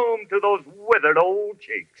back the bloom to those withered old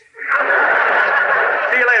cheeks.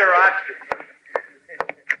 See you later, Roch.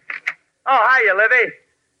 Oh, hiya, Livy.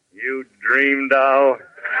 You dream doll.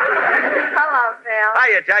 Hello, Phil.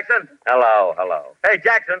 Hiya, Jackson. Hello, hello. Hey,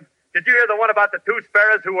 Jackson, did you hear the one about the 2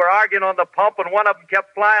 sparrows who were arguing on the pump and one of them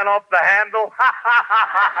kept flying off the handle?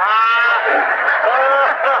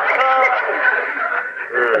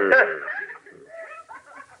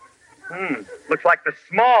 Looks like the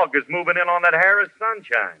smog is moving in on that Harris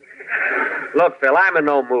sunshine. Look, Phil, I'm in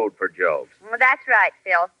no mood for jokes. Well, that's right,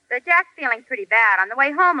 Phil. But Jack's feeling pretty bad. On the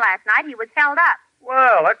way home last night, he was held up.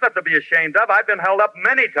 Well, that's not to be ashamed of. I've been held up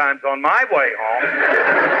many times on my way home.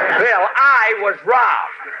 Phil, I was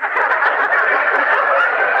robbed.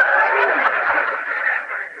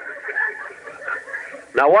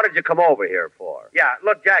 Now, what did you come over here for? Yeah,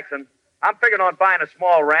 look, Jackson, I'm figuring on buying a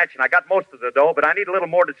small ranch, and I got most of the dough, but I need a little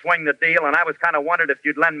more to swing the deal, and I was kind of wondered if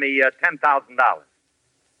you'd lend me $10,000.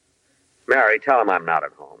 Mary, tell him I'm not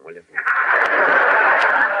at home, will you?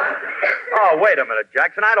 Oh, wait a minute,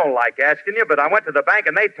 Jackson. I don't like asking you, but I went to the bank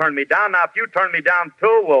and they turned me down. Now, if you turn me down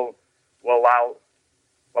too,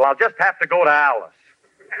 I'll just have to go to Alice.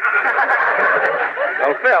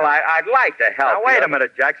 Well, Phil, I'd like to help Now, wait you. a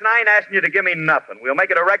minute, Jackson. I ain't asking you to give me nothing. We'll make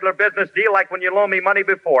it a regular business deal like when you loaned me money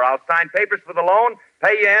before. I'll sign papers for the loan,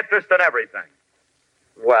 pay you interest and everything.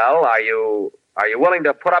 Well, are you willing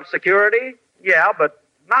to put up security? Yeah, but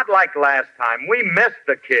not like last time. We missed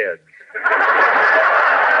the kids.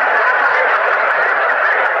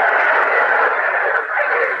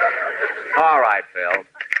 All right, Phil.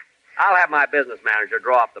 I'll have my business manager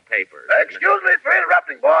draw up the papers. Excuse me for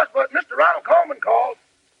interrupting, boss, but Mr. Ronald Coleman called.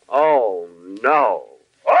 Oh, no.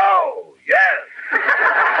 Oh, yes.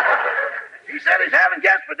 He said he's having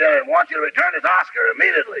guests for dinner and wants you to return his Oscar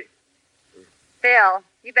immediately. Phil,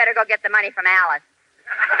 you better go get the money from Alice.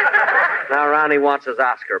 Now Ronnie wants his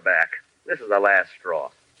Oscar back. This is the last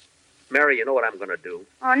straw. Mary, you know what I'm going to do?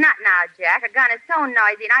 Oh, not now, Jack. A gun is so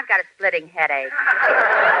noisy, and I've got a splitting headache.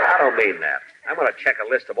 I don't mean that. I'm going to check a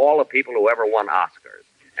list of all the people who ever won Oscars,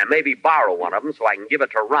 and maybe borrow one of them so I can give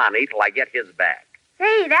it to Ronnie till I get his back.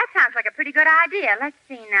 Say, that sounds like a pretty good idea. Let's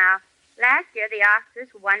see now. Last year, the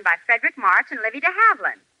Oscars were won by Frederick March and Livy de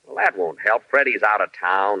Havilland. Well, that won't help. Freddie's out of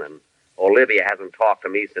town, and Olivia hasn't talked to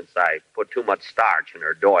me since I put too much starch in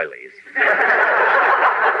her doilies.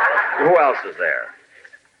 Who else is there?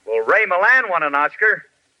 Well, Ray Milland won an Oscar.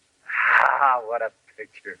 Ah, what a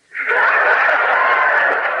picture.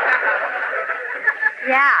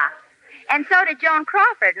 Yeah. And so did Joan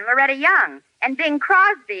Crawford and Loretta Young and Bing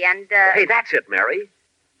Crosby and, Hey, that's it, Mary.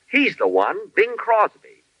 He's the one, Bing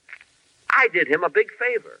Crosby. I did him a big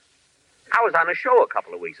favor. I was on a show a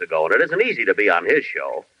couple of weeks ago, and it isn't easy to be on his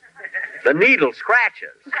show. The needle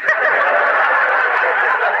scratches.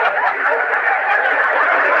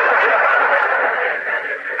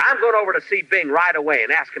 I'm going over to see Bing right away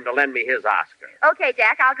and ask him to lend me his Oscar. Okay,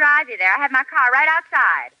 Jack, I'll drive you there. I have my car right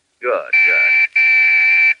outside. Good,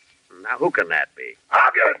 good. Now, who can that be?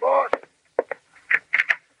 I'll get it, boss.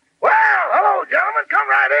 Well, hello, gentlemen. Come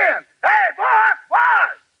right in. Hey, boss,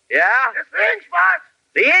 boss. Yeah? It's the ink spot.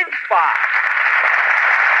 The ink spot.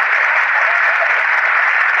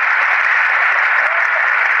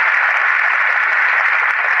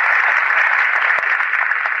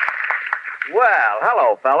 Well,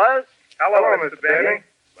 hello, fellas. Hello, Mr. Benny.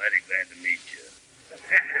 Mighty glad to meet you.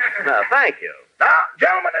 No, thank you. Now,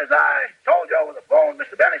 gentlemen, as I told you over the phone,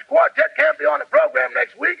 Mr. Benny's quartet can't be on the program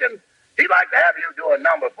next week, and he'd like to have you do a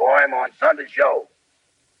number for him on Sunday's show.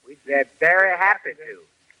 We'd be very happy to.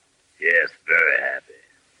 Yes, very happy.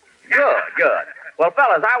 Good, good. Well,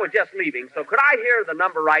 fellas, I was just leaving, so could I hear the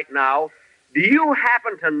number right now? Do you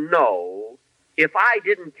happen to know If I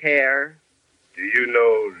Didn't Care? Do you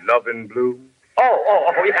know Lovin' Blue?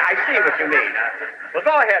 Oh, yeah, I see what you mean. Well,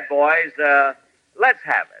 go ahead, boys. Let's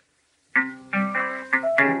have it.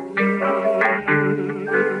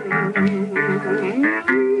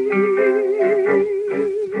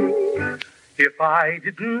 If I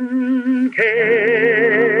didn't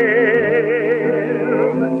care,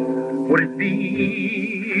 would it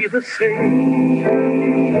be the same?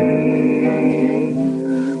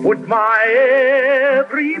 Would my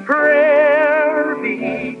every prayer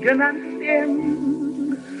begin and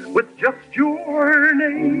end with just your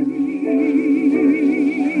name?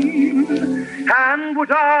 And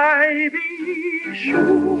would I be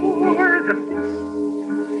sure that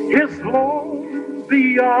this is love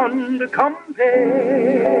beyond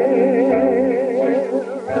compare?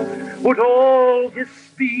 Would all this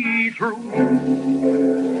be true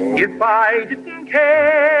if I didn't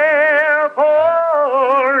care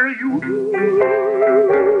for you?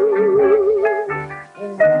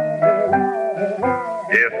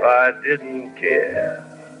 If I didn't care,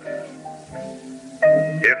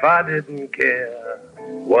 if I didn't care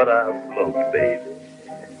what I smoked, baby,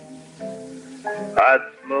 I'd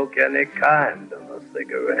smoke any kind of a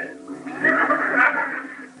cigarette.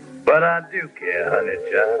 But I do care, honey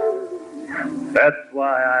child. That's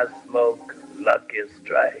why I smoke Lucky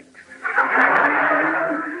Strikes.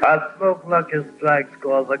 I smoke Lucky Strikes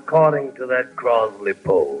because according to that Crosley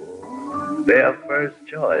poll, they're first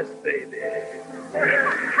choice, baby.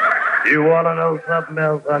 You want to know something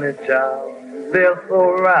else, honey child? They're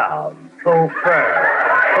so round, so firm,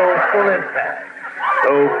 so full intact,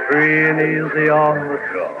 so free and easy on the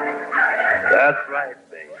draw. That's right,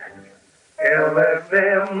 baby.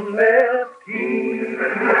 LSMFT.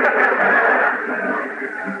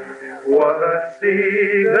 What a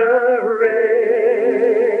cigarette.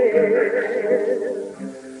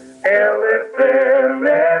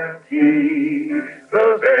 LSMFT, the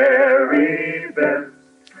very best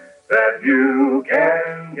that you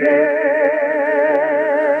can get.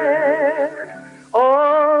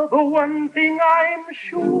 Oh, the one thing I'm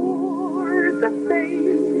sure that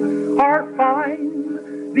they are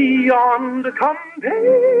fine beyond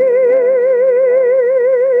compare.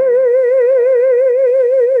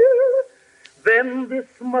 Then this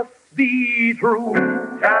must be true.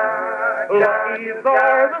 Lucky's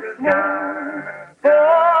are the smoke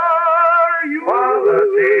for you.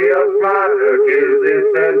 Quality of product is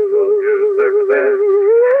essential to success.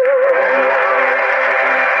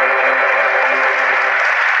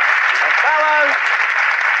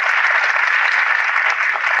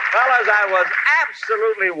 Fellas, that was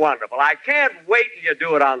absolutely wonderful. I can't wait till you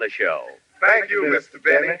do it on the show. Thank you, Mr.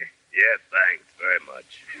 Benny. Yeah, thanks. Very very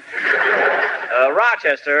much.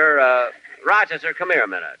 Rochester, come here a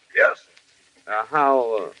minute. Yes.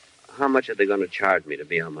 How much are they going to charge me to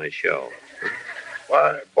be on my show?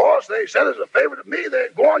 Why, boss, they said as a favor to me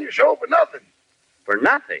they'd go on your show for nothing. For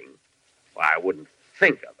nothing? Well, I wouldn't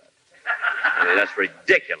think of it. I mean, that's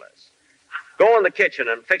ridiculous. Go in the kitchen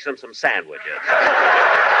and fix them some sandwiches.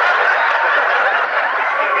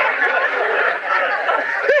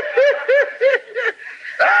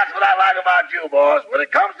 That's what I like about you, boss. When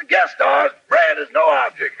it comes to guest stars, bread is no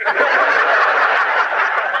object.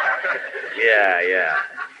 Yeah.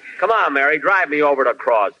 Come on, Mary, drive me over to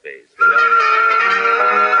Crosby's.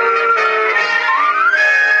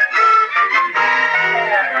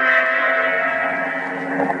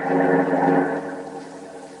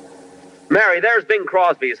 Mary, there's Bing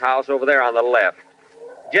Crosby's house over there on the left.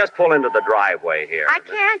 Just pull into the driveway here. I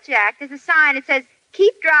can't, Jack. There's a sign. It says,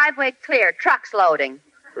 keep driveway clear, trucks loading.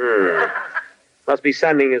 Must be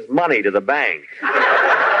sending his money to the bank.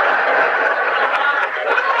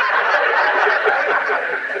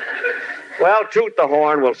 Well, toot the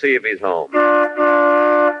horn. We'll see if he's home.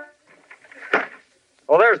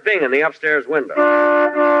 Oh, there's Bing in the upstairs window.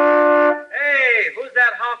 Hey, who's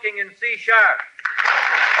that honking in C sharp?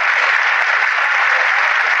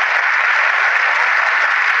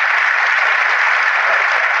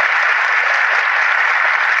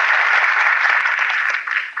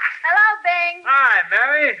 Hello, Bing. Hi,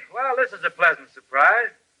 Mary. Well, this is a pleasant surprise.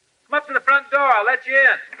 Come up to the front door. I'll let you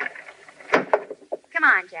in. Come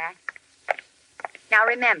on, Jack. Now,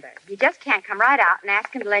 remember, you just can't come right out and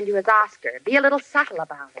ask him to lend you his Oscar. Be a little subtle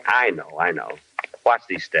about it. I know. Watch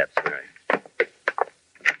these steps, Mary.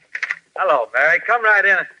 Hello, Mary. Come right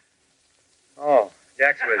in. Oh,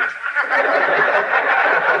 Jack's with you.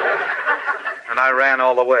 And I ran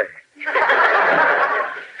all the way.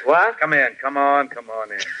 What? Come in. Come on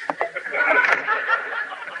in.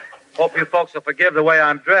 Hope you folks will forgive the way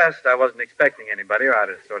I'm dressed. I wasn't expecting anybody, or I'd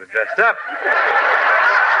have sort of dressed up.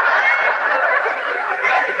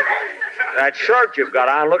 That shirt you've got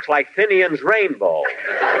on looks like Finian's rainbow.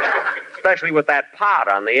 Especially with that pot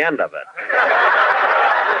on the end of it.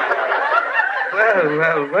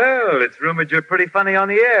 Well. It's rumored you're pretty funny on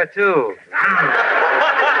the air, too.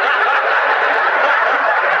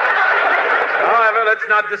 However, let's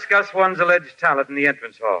not discuss one's alleged talent in the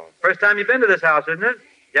entrance hall. First time you've been to this house, isn't it?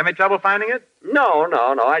 You have any trouble finding it? No.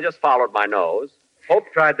 I just followed my nose. Hope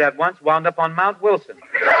tried that once, wound up on Mount Wilson.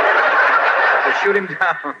 To shoot him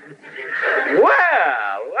down.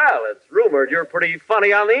 Well, it's rumored you're pretty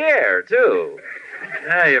funny on the air, too.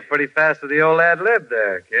 Yeah, you're pretty fast with the old ad lib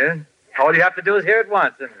there, kid. All you have to do is hear it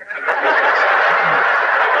once, isn't it?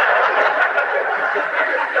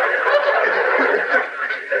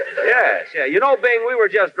 Yes. You know, Bing, we were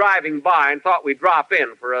just driving by and thought we'd drop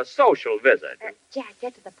in for a social visit. Jack,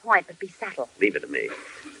 get to the point, but be subtle. Leave it to me.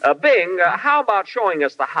 Bing, how about showing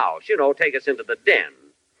us the house? Take us into the den.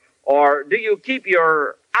 Or do you keep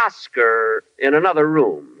your Oscar in another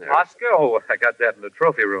room? Oscar? Oh, I got that in the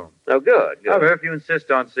trophy room. Oh, good. However, if you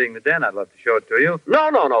insist on seeing the den, I'd love to show it to you.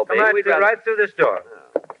 No, Bing. Come right through this door.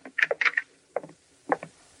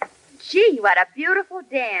 Gee, what a beautiful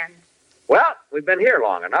den. Well, we've been here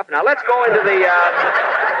long enough. Now let's go into the,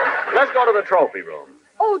 let's go to the trophy room.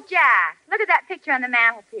 Oh, Jack, look at that picture on the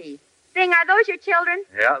mantelpiece. Bing, are those your children?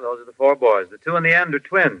 Yeah, those are the 4 boys. The 2 in the end are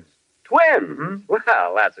twins. Twins? Mm-hmm.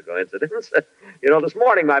 Well, that's a coincidence. This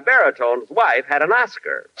morning my baritone's wife had an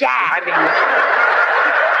Oscar. Jack!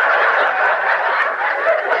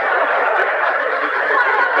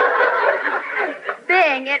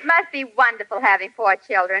 Bing, it must be wonderful having 4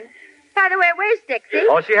 children. By the way, where's Dixie?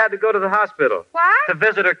 Oh, she had to go to the hospital. What? To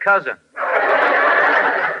visit her cousin.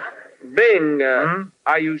 Bing,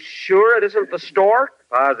 are you sure it isn't the stork?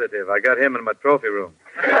 Positive. I got him in my trophy room.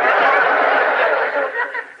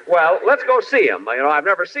 Well, let's go see him. I've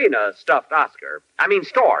never seen a stuffed Oscar.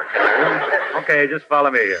 Stork. Okay, just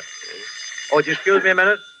follow me here. Oh, would you excuse me a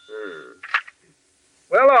minute?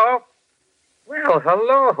 Well,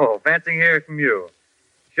 hello. Fancy hearing from you.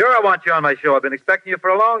 Sure, I want you on my show. I've been expecting you for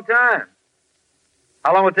a long time.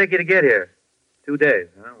 How long will it take you to get here? 2 days.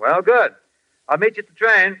 Huh? Well, good. I'll meet you at the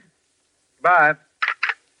train. Bye.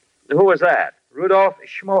 Who was that? Rudolph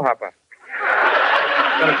Schmohopper.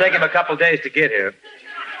 It's going to take him a couple days to get here.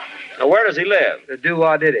 Now, where does he live? The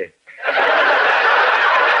do-wah-diddy.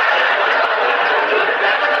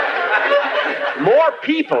 More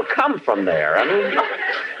people come from there.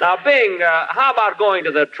 Now, Bing, how about going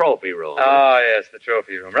to the trophy room? Oh, yes, the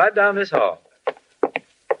trophy room. Right down this hall.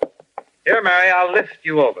 Here, Mary, I'll lift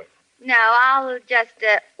you over. No, I'll just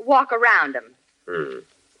walk around them.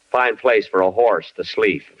 Fine place for a horse to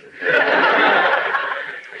sleep.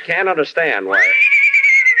 Can't understand why.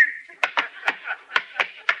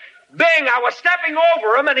 Bing, I was stepping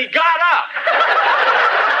over him and he got up.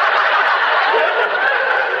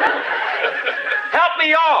 Help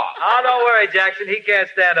me off. Oh, don't worry, Jackson. He can't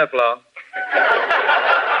stand up long.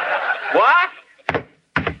 What?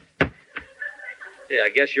 Yeah, I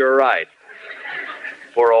guess you're right.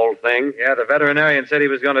 Poor old thing. Yeah, the veterinarian said he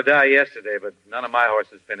was going to die yesterday, but none of my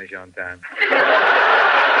horses finish on time.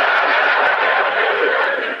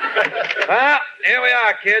 Well, here we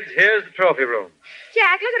are, kids. Here's the trophy room.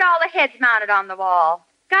 Jack, look at all the heads mounted on the wall.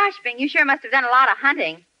 Gosh, Bing, you sure must have done a lot of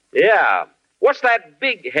hunting. Yeah. What's that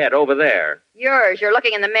big head over there? Yours. You're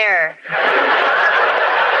looking in the mirror.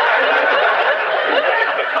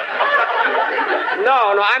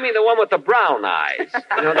 No, I mean the one with the brown eyes.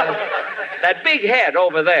 You know, that big head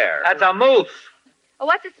over there. That's a moose. Well,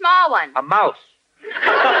 what's a small one? A mouse.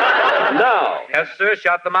 No. Yes, sir.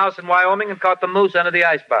 Shot the mouse in Wyoming and caught the moose under the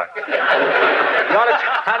icebox. You ought to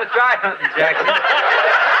try hunting, Jackson.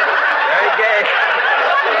 Very gay.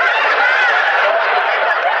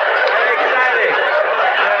 Very exciting.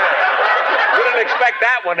 You didn't expect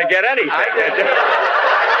that one to get anything, did you?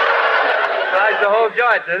 Besides the whole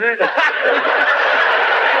joint, didn't it?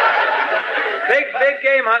 Big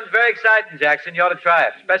game hunting's very exciting, Jackson. You ought to try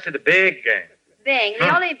it, especially the big game. Bing, the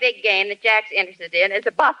only big game that Jack's interested in is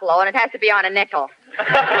a buffalo, and it has to be on a nickel.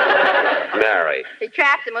 Mary. He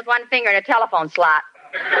traps him with one finger in a telephone slot.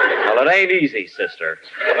 Well, it ain't easy, sister.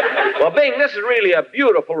 Well, Bing, this is really a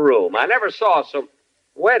beautiful room. I never saw so...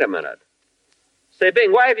 Wait a minute. Say,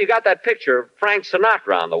 Bing, why have you got that picture of Frank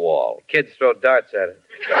Sinatra on the wall? Kids throw darts at it.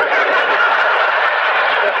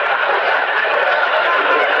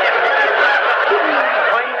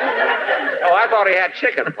 Oh, I thought he had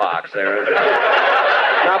chicken pox there.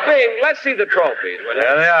 Now, Bing, let's see the trophies.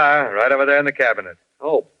 There they are, right over there in the cabinet.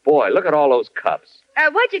 Oh, boy, look at all those cups.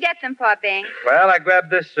 What'd you get them for, Bing? Well, I grabbed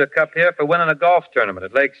this cup here for winning a golf tournament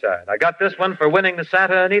at Lakeside. I got this one for winning the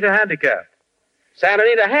Santa Anita Handicap. Santa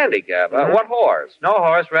Anita Handicap? Mm-hmm. What horse? No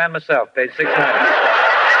horse, ran myself, paid $690.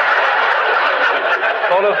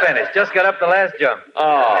 Photo finish, just got up the last jump.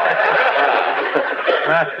 Oh.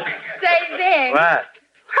 Say, Bing. What?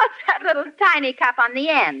 What's that little tiny cup on the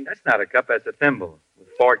end? That's not a cup, that's a thimble. With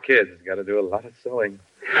 4 kids, got to do a lot of sewing.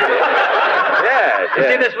 Yeah. You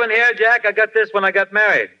see this one here, Jack? I got this when I got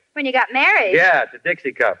married. When you got married? Yeah, it's a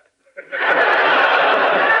Dixie cup.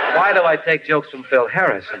 Why do I take jokes from Phil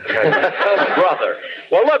Harris? Oh, brother.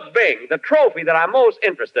 Well, look, Bing, the trophy that I'm most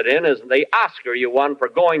interested in is the Oscar you won for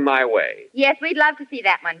Going My Way. Yes, we'd love to see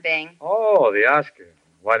that one, Bing. Oh, the Oscar.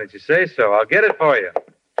 Why didn't you say so? I'll get it for you.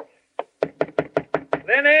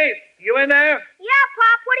 Lenny, you in there? Yeah,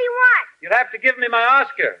 Pop, what do you want? You'd have to give me my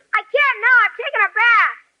Oscar. I can't now. I'm taking a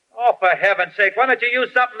bath. Oh, for heaven's sake, why don't you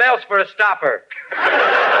use something else for a stopper?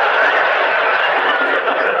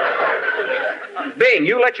 Bing,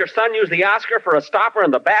 you let your son use the Oscar for a stopper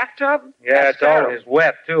in the bathtub? Yeah, That's it's terrible. always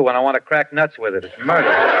wet, too, when I want to crack nuts with it. It's murder.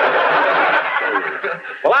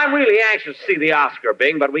 Well, I'm really anxious to see the Oscar,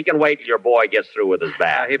 Bing, but we can wait till your boy gets through with his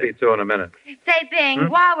bath. He'll be through in a minute. Say, Bing,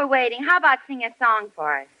 while we're waiting, how about singing a song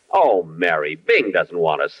for us? Oh, Mary, Bing doesn't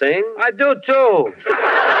want to sing. I do, too.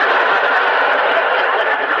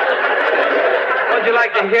 What'd you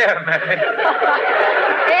like to hear, Mary?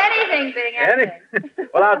 Anything, Bing, anything.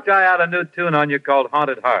 Well, I'll try out a new tune on you called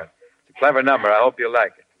Haunted Heart. It's a clever number. I hope you'll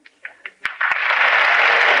like it.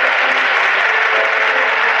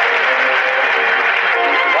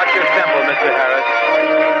 Watch your tempo, Mr. Harris.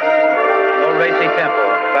 No racy tempo.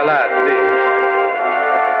 Ballad, please.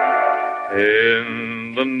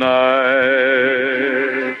 In the night,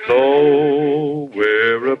 though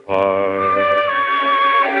we're apart,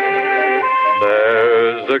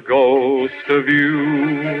 there's a ghost of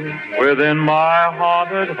you within my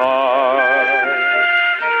haunted heart.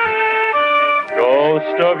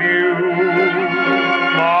 Ghost of you,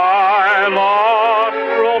 my lost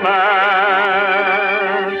romance.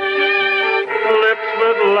 Lips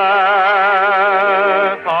that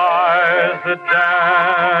laugh, eyes that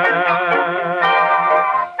dance.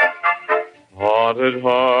 Haunted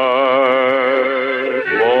heart,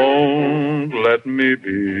 won't let me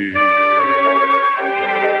be.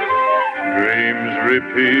 Dreams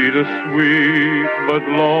repeat a sweet but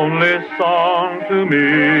lonely song to me.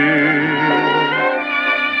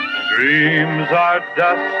 Dreams are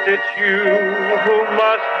dust, it's you who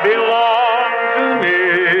must belong to me.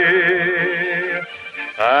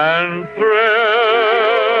 And thrill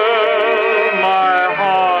my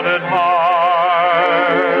haunted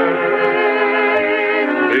heart.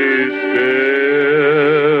 Be still,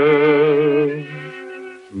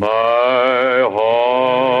 my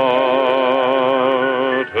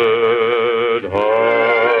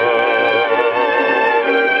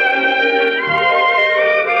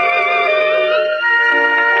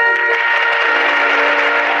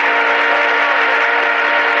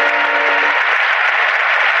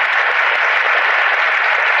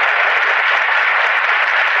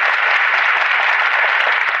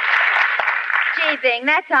Bing.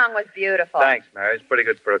 That song was beautiful. Thanks, Mary. It's pretty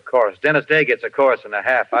good for a chorus. Dennis Day gets a chorus and a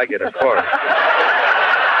half. I get a chorus.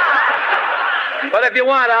 But if you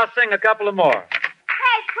want, I'll sing a couple of more.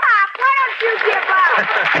 Hey, Pop, why don't you give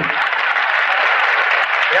up?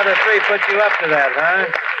 The other three put you up to that, huh?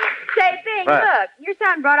 Say, Bing, What? look. Your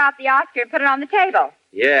son brought out the Oscar and put it on the table.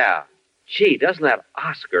 Yeah. Gee, doesn't that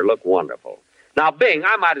Oscar look wonderful? Now, Bing,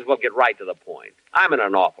 I might as well get right to the point. I'm in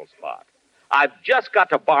an awful spot. I've just got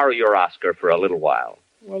to borrow your Oscar for a little while.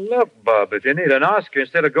 Well, look, Bub, if you need an Oscar,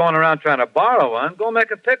 instead of going around trying to borrow one, go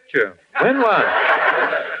make a picture. Win one.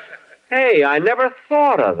 Hey, I never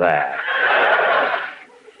thought of that.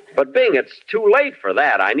 But, Bing, it's too late for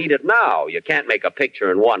that. I need it now. You can't make a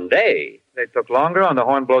picture in one day. They took longer on The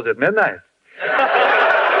Horn Blows at Midnight.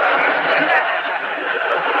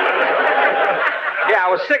 Yeah, I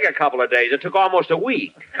was sick a couple of days. It took almost a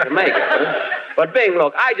week to make it. Huh? But, Bing,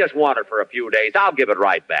 look, I just want it for a few days. I'll give it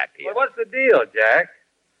right back to you. Well, what's the deal, Jack?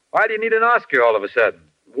 Why do you need an Oscar all of a sudden?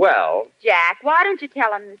 Well, Jack, why don't you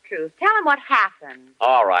tell him the truth? Tell him what happened.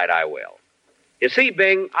 all right, I will. You see,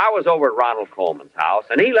 Bing, I was over at Ronald Coleman's house,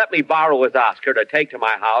 and he let me borrow his Oscar to take to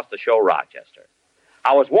my house to show Rochester.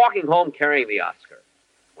 I was walking home carrying the Oscar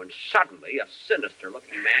when suddenly a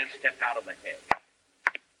sinister-looking man stepped out of the hedge.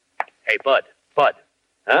 Hey, Bud.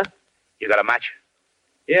 Huh? You got a match?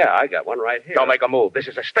 Yeah, I got one right here. Don't make a move. This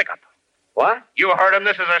is a stick-up. What? You heard him.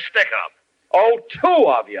 This is a stick-up. Oh, two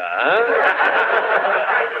of you,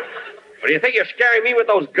 huh? What, do you think you're scaring me with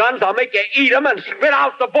those guns? I'll make you eat them and spit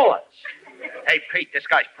out the bullets. Hey, Pete, this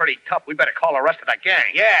guy's pretty tough. We better call the rest of the gang.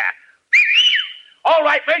 Yeah. All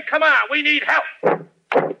right, mate, come on. We need help.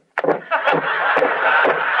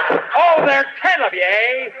 Oh, there are 10 of you,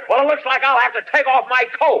 eh? Well, it looks like I'll have to take off my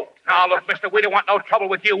coat. Now, look, mister, we don't want no trouble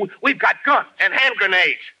with you. We've got guns and hand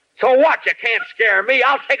grenades. So what? You can't scare me.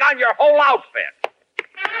 I'll take on your whole outfit.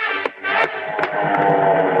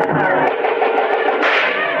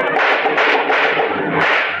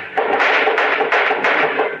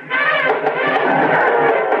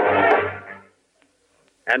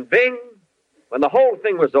 And Bing, when the whole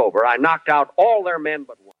thing was over, I knocked out all their men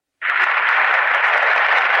but one.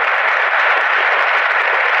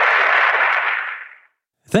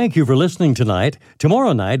 Thank you for listening tonight.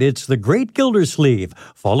 Tomorrow night, it's The Great Gildersleeve,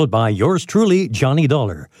 followed by yours truly, Johnny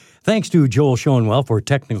Dollar. Thanks to Joel Schoenwell for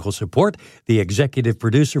technical support. The executive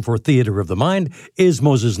producer for Theater of the Mind is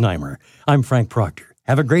Moses Neimer. I'm Frank Proctor.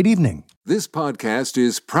 Have a great evening. This podcast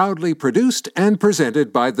is proudly produced and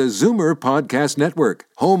presented by the Zoomer Podcast Network,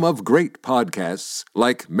 home of great podcasts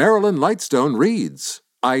like Marilyn Lightstone Reads,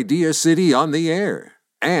 Idea City on the Air,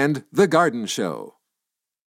 and The Garden Show.